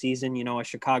all this season, a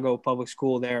Chicago public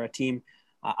school there, a team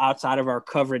outside of our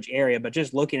coverage area. But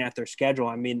just looking at their schedule,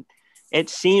 I mean, it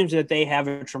seems that they have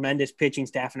a tremendous pitching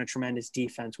staff and a tremendous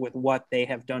defense with what they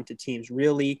have done to teams.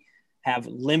 Really have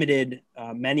limited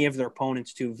many of their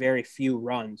opponents to very few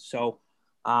runs. So,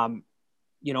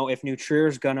 if New Trier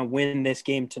is going to win this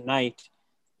game tonight,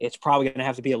 it's probably going to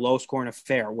have to be a low-scoring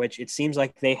affair, which it seems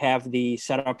like they have the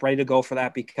setup ready to go for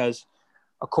that because,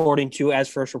 according to, as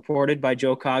first reported by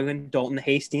Joe Coughlin, Dalton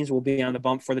Hastings will be on the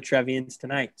bump for the Trevians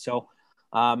tonight. So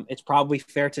it's probably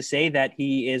fair to say that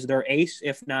he is their ace,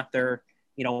 if not their,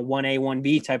 1A,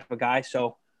 1B type of guy.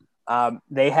 So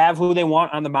they have who they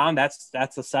want on the mound. That's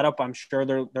the setup I'm sure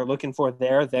they're looking for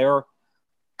there. They're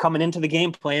coming into the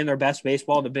game playing their best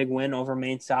baseball, the big win over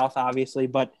Maine South, obviously.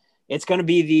 But it's going to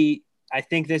be I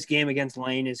think this game against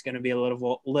Lane is going to be a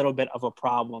little bit of a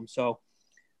problem. So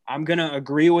I'm going to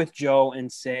agree with Joe and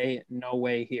say no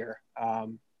way here.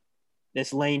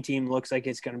 This Lane team looks like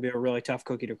it's going to be a really tough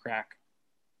cookie to crack.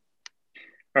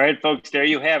 All right, folks, there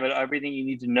you have it. Everything you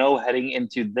need to know heading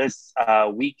into this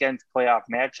weekend's playoff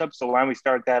matchup. So why don't we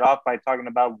start that off by talking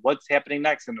about what's happening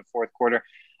next in the fourth quarter,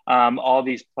 all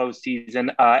these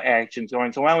postseason actions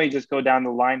going. So why don't we just go down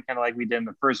the line kind of like we did in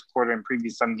the first quarter and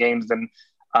preview some games and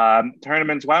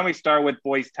tournaments. Why don't we start with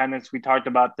boys tennis? We talked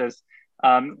about this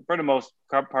for the most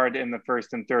part in the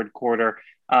first and third quarter.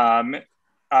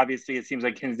 Obviously, it seems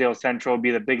like Hinsdale Central will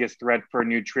be the biggest threat for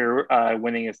New Trier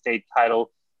winning a state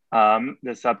title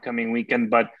this upcoming weekend.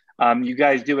 But you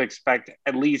guys do expect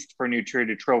at least for New Trier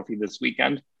to trophy this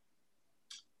weekend.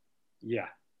 Yeah.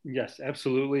 Yes,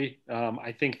 absolutely.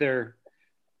 I think they're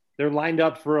lined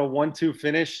up for a 1-2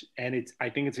 finish, and I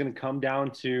think it's going to come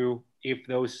down to if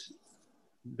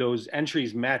those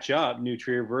entries match up, New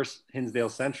Trier versus Hinsdale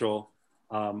Central,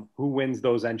 who wins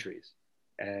those entries.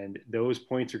 And those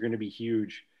points are going to be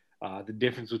huge. The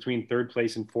difference between third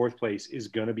place and fourth place is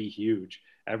going to be huge.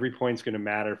 Every point's going to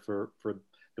matter for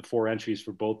the 4 entries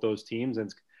for both those teams.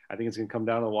 And I think it's going to come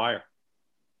down to the wire.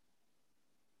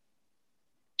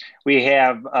 We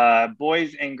have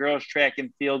boys and girls track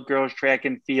and field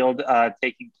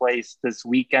taking place this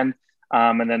weekend.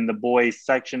 And then the boys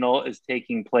sectional is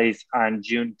taking place on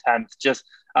June 10th. Just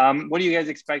what are you guys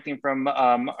expecting from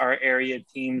our area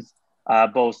teams,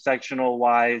 both sectional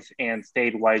wise and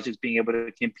state wise, just being able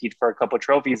to compete for a couple of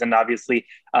trophies, and obviously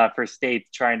for state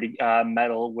trying to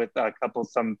medal with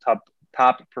some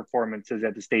top performances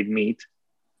at the state meet?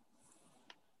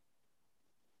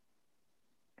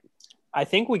 I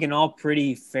think we can all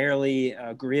pretty fairly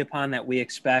agree upon that we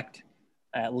expect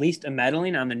at least a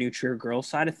medaling on the New Trier girls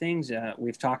side of things.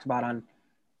 We've talked about on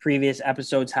previous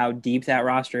episodes how deep that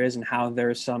roster is and how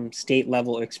there's some state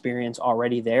level experience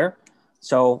already there.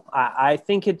 So I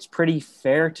think it's pretty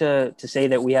fair to say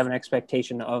that we have an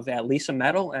expectation of at least a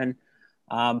medal and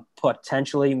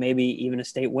potentially maybe even a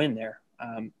state win there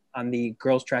on the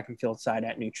girls track and field side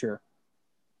at New Trier.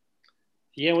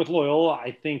 Yeah, with Loyola,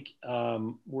 I think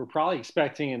we're probably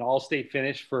expecting an all-state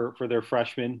finish for their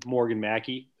freshman, Morgan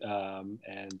Mackey,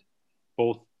 and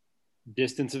both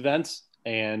distance events.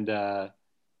 And I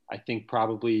think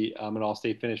probably an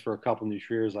all-state finish for a couple New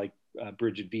Triers like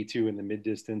Bridget V2 in the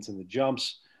mid-distance and the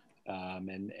jumps,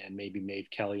 and maybe Maeve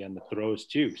Kelly on the throws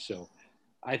too. So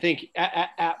I think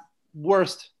at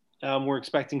worst, we're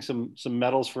expecting some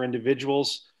medals for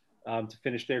individuals to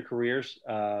finish their careers.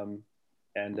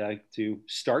 And to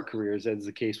start careers, as is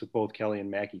the case with both Kelly and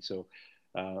Mackey. So,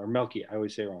 or Melky, I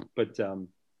always say wrong. But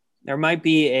there might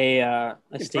be a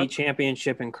state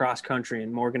championship in cross country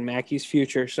in Morgan Mackey's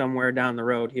future somewhere down the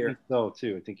road here. So,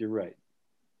 too, I think you're right.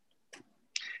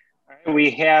 All right,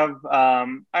 we have. All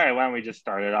right, why don't we just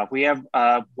start it off? We have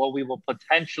what we will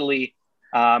potentially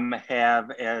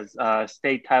have as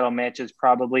state title matches.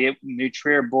 Probably New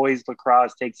Trier boys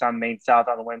lacrosse takes on Maine South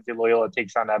on Wednesday. Loyola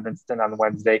takes on Evanston on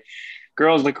Wednesday.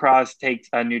 Girls lacrosse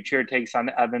New Trier takes on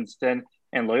Evanston,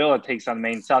 and Loyola takes on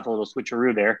Maine South. A little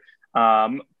switcheroo there.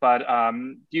 But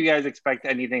do you guys expect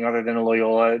anything other than a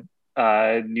Loyola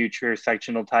New Trier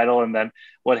sectional title? And then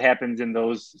what happens in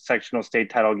those sectional state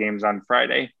title games on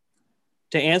Friday?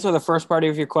 To answer the first part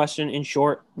of your question, in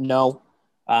short, no.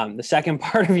 The second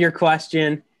part of your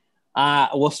question,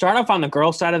 we'll start off on the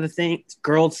girls' side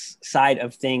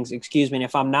of things. Excuse me. And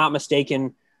if I'm not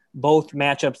mistaken, both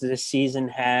matchups this season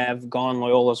have gone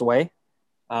Loyola's way.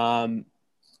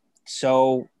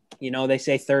 So They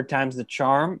say third time's the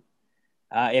charm.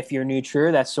 If you're New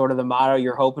Trier, that's sort of the motto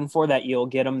you're hoping for, that you'll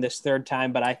get them this third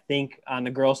time. But I think on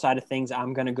the girls' side of things,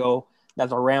 I'm going to go that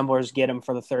the Ramblers get them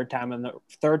for the third time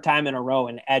in a row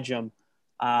and edge them.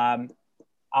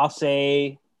 I'll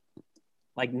say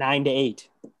like 9-8.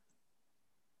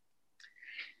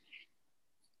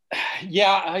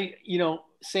 Yeah,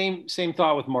 same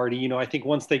thought with Marty. I think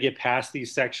once they get past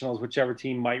these sectionals, whichever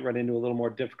team might run into a little more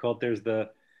difficult, there's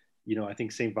I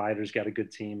think St. Vitor's got a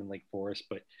good team in Lake Forest,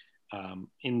 but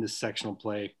in the sectional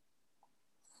play,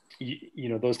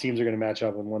 those teams are going to match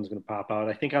up and one's going to pop out.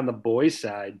 I think on the boys'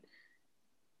 side,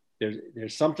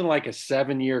 there's something like a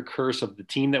 7-year curse of the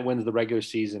team that wins the regular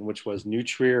season, which was New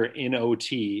Trier in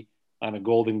OT on a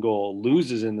golden goal,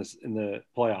 loses in the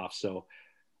playoffs. So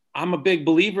I'm a big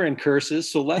believer in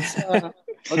curses. So let's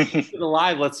keep it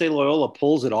alive. Let's say Loyola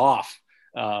pulls it off,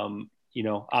 on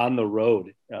the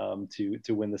road to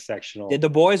win the sectional. Did the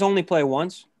boys only play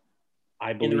once?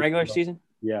 I believe in the regular so. season?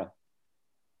 Yeah.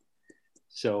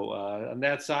 So on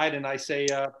that side, and I say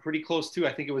pretty close too.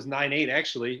 I think it was 9-8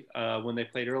 actually when they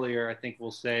played earlier. I think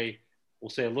we'll say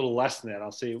a little less than that.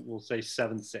 We'll say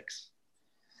 7-6.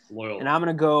 Loyal. And I'm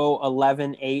going to go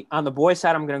 11-8 on the boys'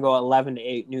 side. I'm going to go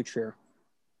 11-8 New Trier.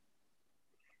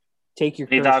 Take your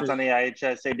Any thoughts on the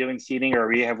IHSA doing seeding,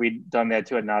 or have we done that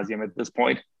to ad nauseum at this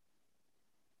point?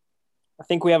 I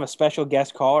think we have a special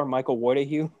guest caller, Michael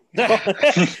Woodahue. Weigh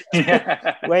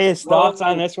his thoughts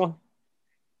on this one.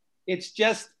 It's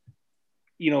just,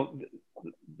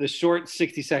 the short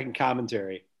 60-second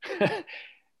commentary.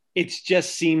 It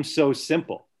just seems so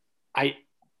simple.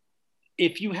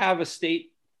 If you have a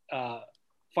state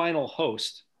final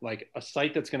host, like a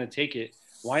site that's going to take it,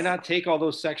 why not take all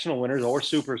those sectional winners or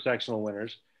super sectional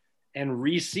winners and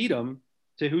reseed them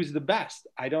to who's the best?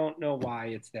 I don't know why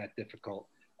it's that difficult.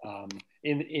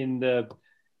 In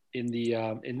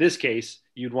this case,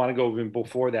 you'd want to go even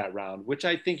before that round, which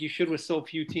I think you should with so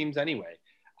few teams anyway.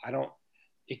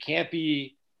 It can't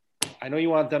be. I know you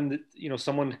want them to,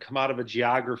 someone to come out of a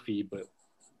geography, but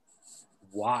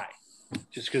why?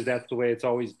 Just because that's the way it's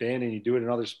always been, and you do it in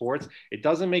other sports, it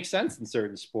doesn't make sense in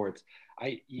certain sports.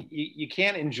 You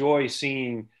can't enjoy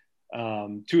seeing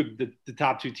the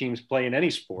top two teams play in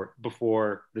any sport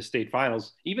before the state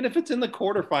finals, even if it's in the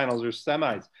quarterfinals or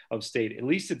semis of state. At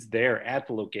least it's there at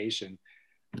the location.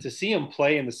 To see them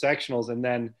play in the sectionals, and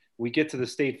then we get to the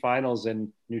state finals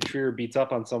and New Trier beats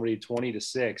up on somebody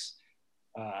 20-6.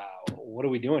 What are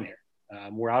we doing here?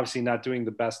 We're obviously not doing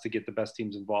the best to get the best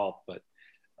teams involved, but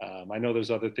I know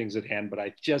there's other things at hand, but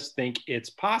I just think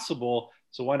it's possible.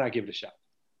 So why not give it a shot?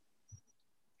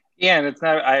 Yeah, and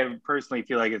I personally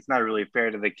feel like it's not really fair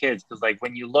to the kids, because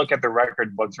when you look at the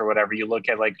record books or whatever, you look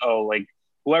at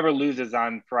whoever loses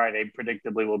on Friday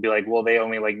predictably will be well, they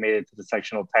only made it to the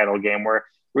sectional title game, where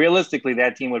realistically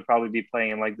that team would probably be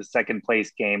playing in the second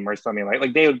place game or something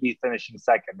like they would be finishing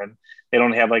second, and they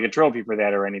don't have a trophy for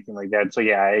that or anything like that. So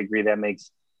yeah, I agree, that makes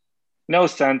no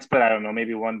sense, but I don't know,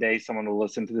 maybe one day someone will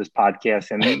listen to this podcast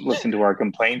and listen to our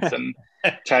complaints and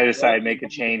try to decide, make a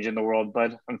change in the world.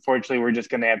 But unfortunately, we're just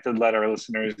going to have to let our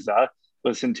listeners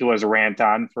listen to us rant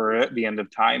on for the end of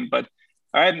time. But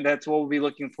all right, that's what we'll be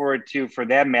looking forward to for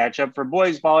that matchup. For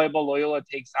boys volleyball, Loyola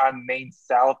takes on Maine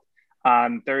South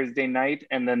on Thursday night,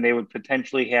 and then they would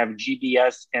potentially have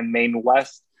GBS and Maine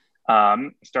West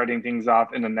starting things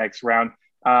off in the next round.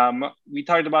 We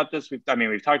talked about this. We've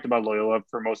talked about Loyola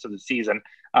for most of the season.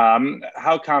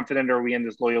 How confident are we in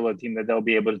this Loyola team that they'll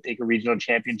be able to take a regional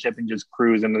championship and just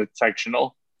cruise into the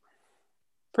sectional?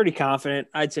 Pretty confident.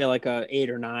 I'd say a 8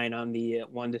 or 9 on the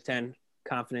 1 to 10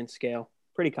 confidence scale.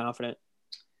 Pretty confident.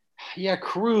 Yeah,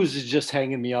 cruise is just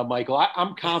hanging me up, Michael.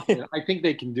 I'm confident. I think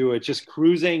they can do it. Just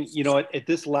cruising, at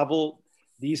this level,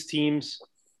 these teams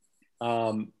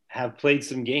have played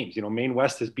some games. Maine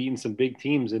West has beaten some big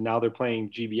teams, and now they're playing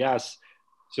GBS.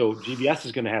 So GBS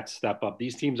is going to have to step up.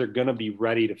 These teams are going to be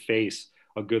ready to face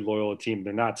a good Loyola team.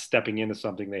 They're not stepping into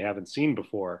something they haven't seen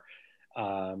before.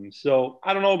 So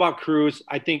I don't know about cruise.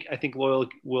 I think Loyola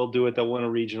will do it. They'll win a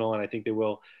regional, and I think they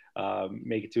will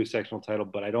make it to a sectional title,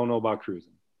 but I don't know about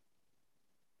cruising.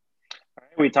 All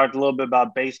right, we talked a little bit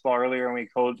about baseball earlier, and we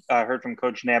heard from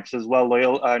Coach Knaps as well.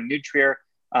 New Trier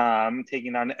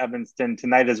taking on Evanston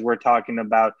tonight, as we're talking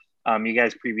about. You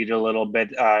guys previewed a little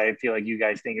bit. I feel like you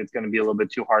guys think it's going to be a little bit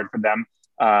too hard for them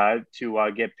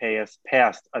to get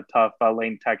past a tough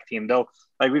Lane Tech team. Though,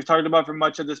 like we've talked about for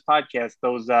much of this podcast,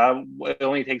 it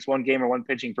only takes one game or one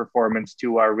pitching performance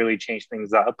to really change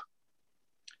things up.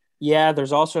 Yeah,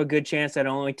 there's also a good chance that it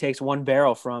only takes one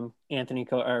barrel from Alex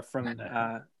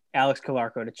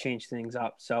Calarco to change things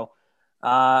up. So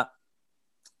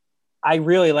I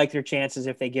really like their chances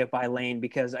if they get by Lane,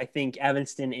 because I think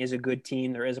Evanston is a good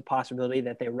team. There is a possibility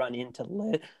that they run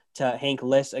into Hank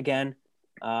Liss again,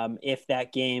 if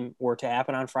that game were to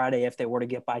happen on Friday, if they were to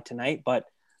get by tonight. But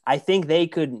I think they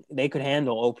could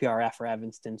handle OPRF or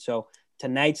Evanston. So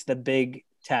tonight's the big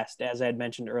test, as I had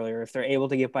mentioned earlier. If they're able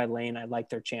to get by Lane, I like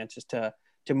their chances to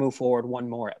move forward one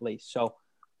more at least. So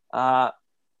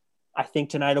I think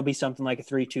tonight will be something like a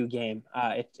 3-2 game.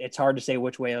 It's hard to say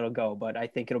which way it'll go, but I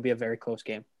think it'll be a very close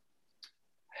game.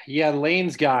 Yeah,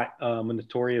 Lane's got a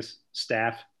notorious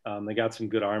staff. They got some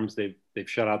good arms. They've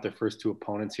shut out their first 2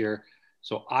 opponents here.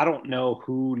 So I don't know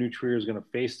who New Trier is going to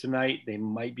face tonight. They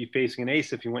might be facing an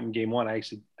ace if he went in game 1. I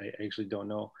actually don't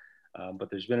know.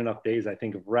 But there's been enough days, I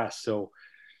think, of rest. So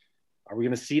are we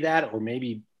going to see that? Or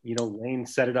maybe, Lane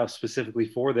set it up specifically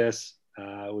for this,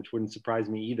 which wouldn't surprise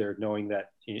me either, knowing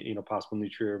that, possible New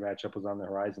Trier matchup was on the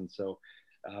horizon. So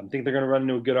I think they're going to run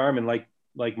into a good arm. And like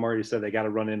Marty said, they got to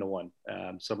run into one.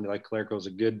 Somebody like Clerico is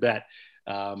a good bet,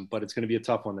 but it's going to be a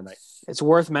tough one tonight. It's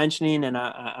worth mentioning, and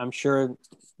I'm sure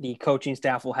the coaching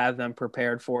staff will have them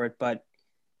prepared for it, but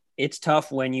it's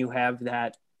tough when you have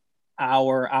that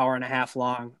hour and a half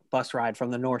long bus ride from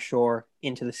the North Shore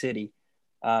into the city.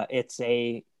 It's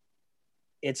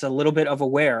a little bit of a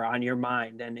wear on your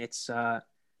mind, and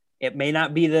it may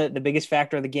not be the biggest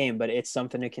factor of the game, but it's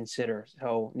something to consider.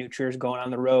 So New Trier's going on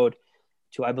the road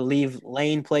to, I believe,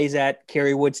 Lane plays at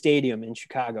Kerry Wood Stadium in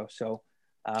Chicago. So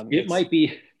it might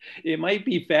be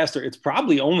faster. It's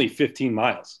probably only 15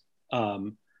 miles.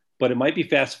 But it might be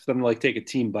faster for them to take a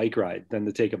team bike ride than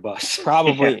to take a bus.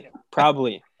 Probably.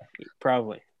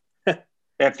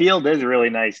 That field is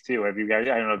really nice too. I don't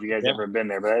know if you guys ever been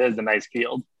there, but it is a nice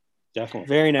field. Definitely.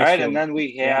 Very nice. All right. field. And then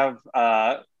we have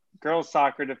girls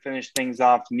soccer to finish things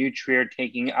off. New Trier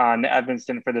taking on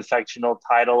Evanston for the sectional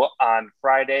title on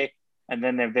Friday. And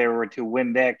then if they were to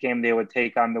win that game, they would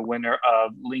take on the winner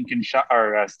of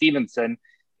Stevenson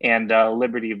and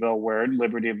Libertyville, where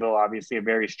Libertyville, obviously a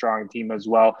very strong team as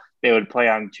well. They would play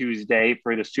on Tuesday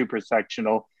for the super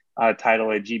sectional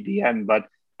title at GBN. But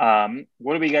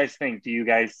what do you guys think? Do you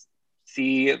guys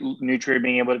see New Trier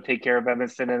being able to take care of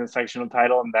Evanston in the sectional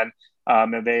title? And then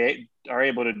if they are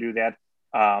able to do that,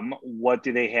 what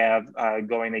do they have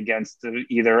going against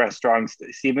either a strong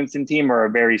Stevenson team or a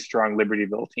very strong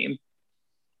Libertyville team?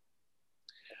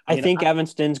 I think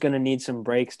Evanston's going to need some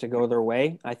breaks to go their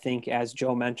way. I think, as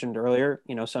Joe mentioned earlier,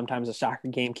 sometimes a soccer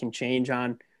game can change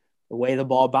on the way the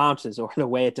ball bounces or the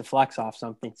way it deflects off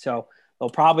something. So they'll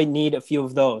probably need a few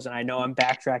of those. And I know I'm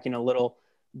backtracking a little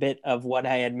bit of what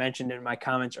I had mentioned in my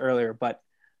comments earlier, but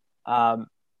that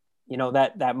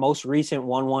most recent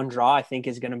 1-1 draw, I think,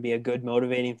 is going to be a good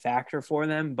motivating factor for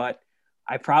them. But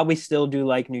I probably still do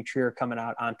like New Trier coming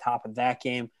out on top of that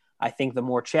game. I think the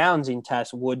more challenging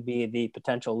test would be the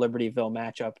potential Libertyville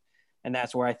matchup. And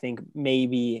that's where I think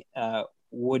maybe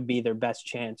would be their best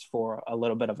chance for a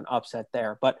little bit of an upset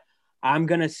there. But I'm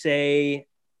going to say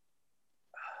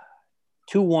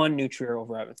 2-1 New Trier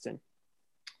over Evanston.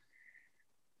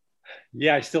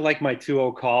 Yeah, I still like my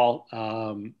 2-0 call.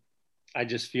 I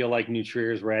just feel like New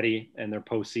Trier is ready and they're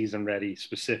postseason ready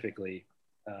specifically.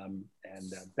 And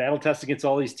battle test against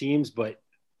all these teams, but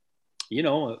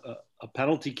a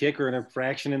penalty kick or an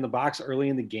infraction in the box early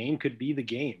in the game could be the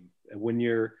game. When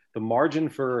the margin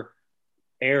for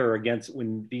error against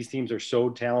when these teams are so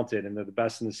talented and they're the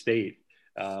best in the state,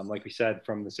 like we said,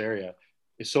 from this area,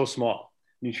 is so small.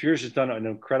 New Trier's has done an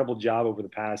incredible job over the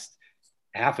past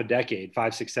half a decade,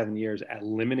 5, 6, 7 years, at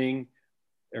limiting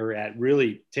or at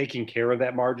really taking care of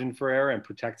that margin for error and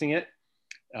protecting it.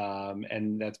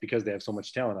 And that's because they have so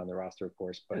much talent on their roster, of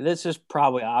course. But this is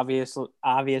probably obvious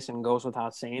and goes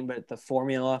without saying, but the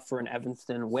formula for an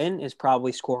Evanston win is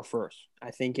probably score first.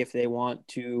 I think if they want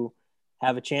to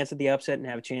have a chance at the upset and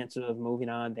have a chance of moving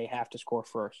on, they have to score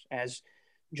first. As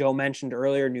Joe mentioned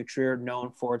earlier, New Trier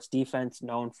known for its defense,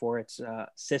 known for its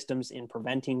systems in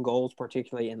preventing goals,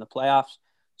 particularly in the playoffs.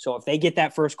 So if they get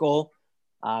that first goal,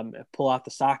 pull out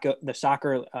the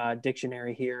soccer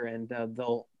dictionary here, and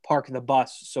they'll park the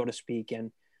bus, so to speak,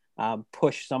 and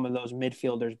push some of those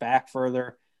midfielders back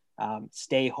further,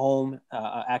 stay home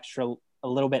a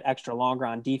little bit extra longer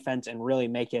on defense, and really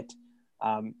make it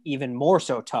even more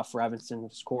so tough for Evanston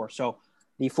to score. So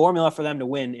the formula for them to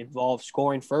win involves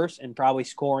scoring first and probably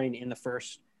scoring in the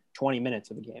first 20 minutes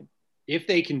of the game. If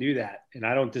they can do that, and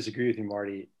I don't disagree with you,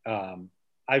 Marty,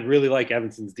 I really like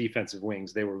Evanston's defensive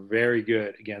wings. They were very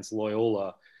good against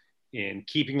Loyola in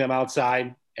keeping them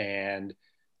outside and,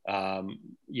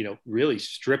 really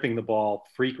stripping the ball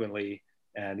frequently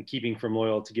and keeping from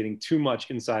Loyola to getting too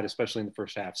much inside, especially in the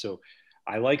first half. So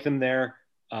I like them there.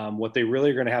 What they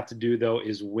really are going to have to do, though,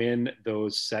 is win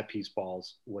those set piece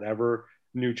balls. Whatever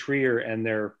New Trier and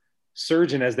their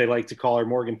surgeon, as they like to call her,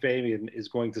 Morgan Fabian, is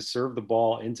going to serve the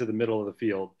ball into the middle of the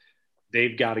field,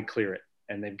 they've got to clear it,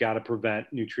 and they've got to prevent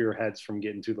New Trier heads from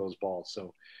getting to those balls.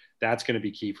 So that's going to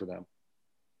be key for them.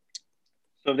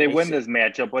 So if they win this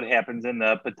matchup, what happens in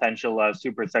the potential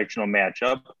super sectional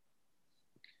matchup?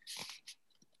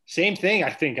 Same thing, I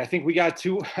think. I think we got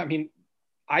two. I mean,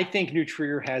 I think New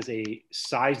Trier has a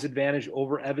size advantage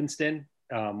over Evanston,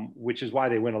 which is why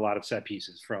they win a lot of set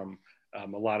pieces from a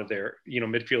lot of their,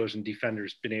 midfielders and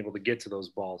defenders been able to get to those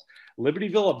balls.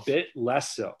 Libertyville a bit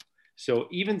less so. So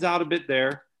evens out a bit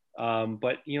there.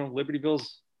 But,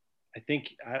 Libertyville's, I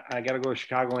think I got to go with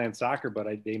Chicagoland Soccer, but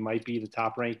they might be the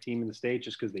top ranked team in the state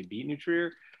just because they beat New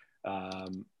Trier.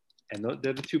 And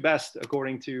they're the two best,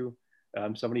 according to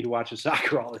somebody who watches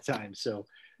soccer all the time. So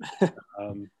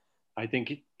I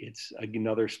think it's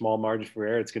another small margin for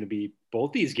error. It's going to be,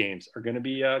 both these games are going to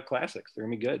be classics. They're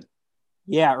going to be good.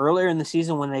 Yeah, earlier in the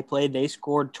season when they played, they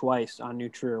scored twice on New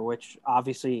Trier, which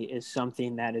obviously is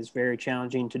something that is very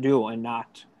challenging to do and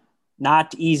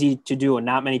not easy to do, and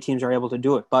not many teams are able to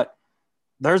do it. But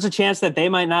there's a chance that they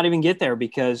might not even get there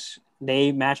because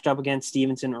they matched up against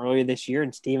Stevenson earlier this year,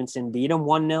 and Stevenson beat them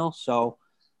 1-0. So,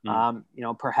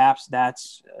 perhaps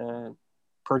that's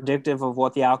predictive of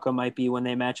what the outcome might be when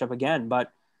they match up again.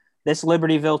 But this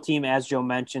Libertyville team, as Joe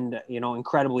mentioned,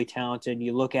 incredibly talented.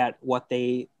 You look at what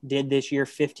they did this year,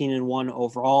 15-1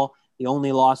 overall. The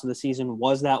only loss of the season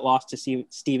was that loss to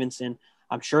Stevenson.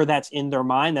 I'm sure that's in their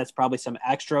mind. That's probably some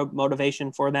extra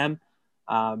motivation for them.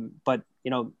 But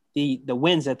the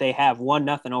wins that they have,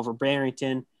 1-0 over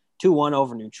Barrington, 2-1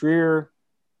 over New Trier,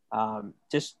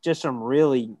 just some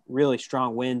really, really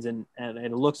strong wins. And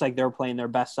it looks like they're playing their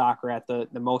best soccer at the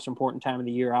most important time of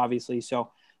the year, obviously. So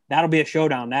that'll be a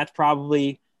showdown. That's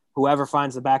probably whoever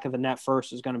finds the back of the net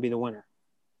first is going to be the winner.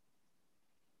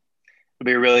 It'll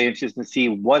be really interesting to see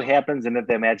what happens and if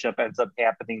that matchup ends up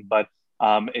happening. But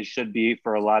it should be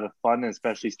for a lot of fun,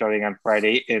 especially starting on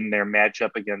Friday in their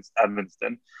matchup against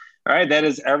Evanston. All right, that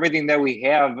is everything that we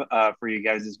have for you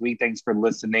guys this week. Thanks for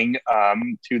listening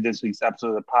to this week's episode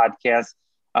of the podcast.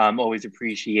 Always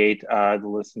appreciate the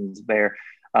listens there.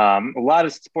 A lot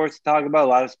of sports to talk about, a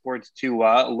lot of sports to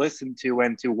listen to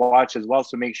and to watch as well.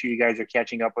 So make sure you guys are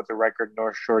catching up with the record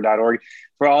northshore.org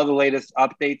for all the latest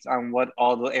updates on what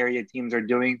all the area teams are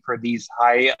doing for these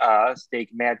high stake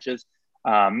matches.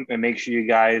 And make sure you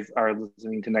guys are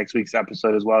listening to next week's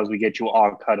episode as well as we get you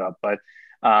all caught up. But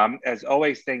as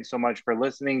always, thanks so much for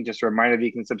listening. Just a reminder that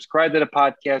you can subscribe to the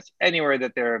podcast anywhere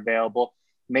that they're available.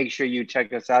 Make sure you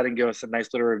check us out and give us a nice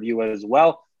little review as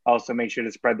well. Also, make sure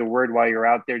to spread the word while you're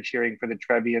out there cheering for the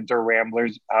Trevians or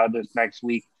Ramblers this next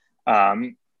week.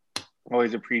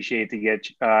 Always appreciate to get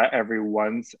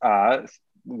everyone's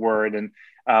word, and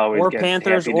always or get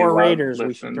Panthers or Raiders.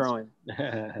 We should throw in.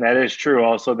 That is true.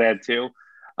 Also, that too.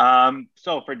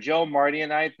 So for Joe, Marty,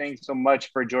 and I, thanks so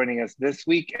much for joining us this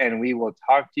week, and we will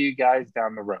talk to you guys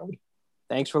down the road.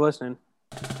 Thanks for listening.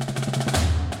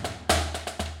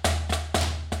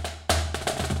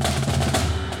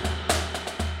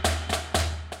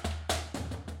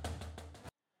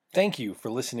 Thank you for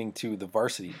listening to The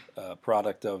Varsity, a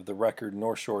product of the record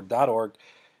northshore.org,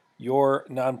 your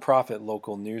nonprofit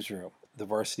local newsroom. The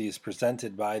Varsity is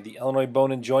presented by the Illinois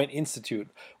Bone and Joint Institute,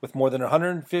 with more than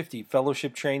 150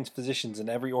 fellowship-trained physicians in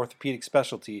every orthopedic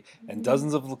specialty and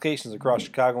dozens of locations across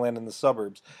Chicagoland and the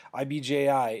suburbs.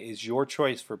 IBJI is your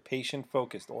choice for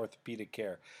patient-focused orthopedic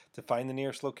care. To find the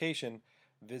nearest location,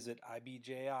 visit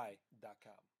ibji.com.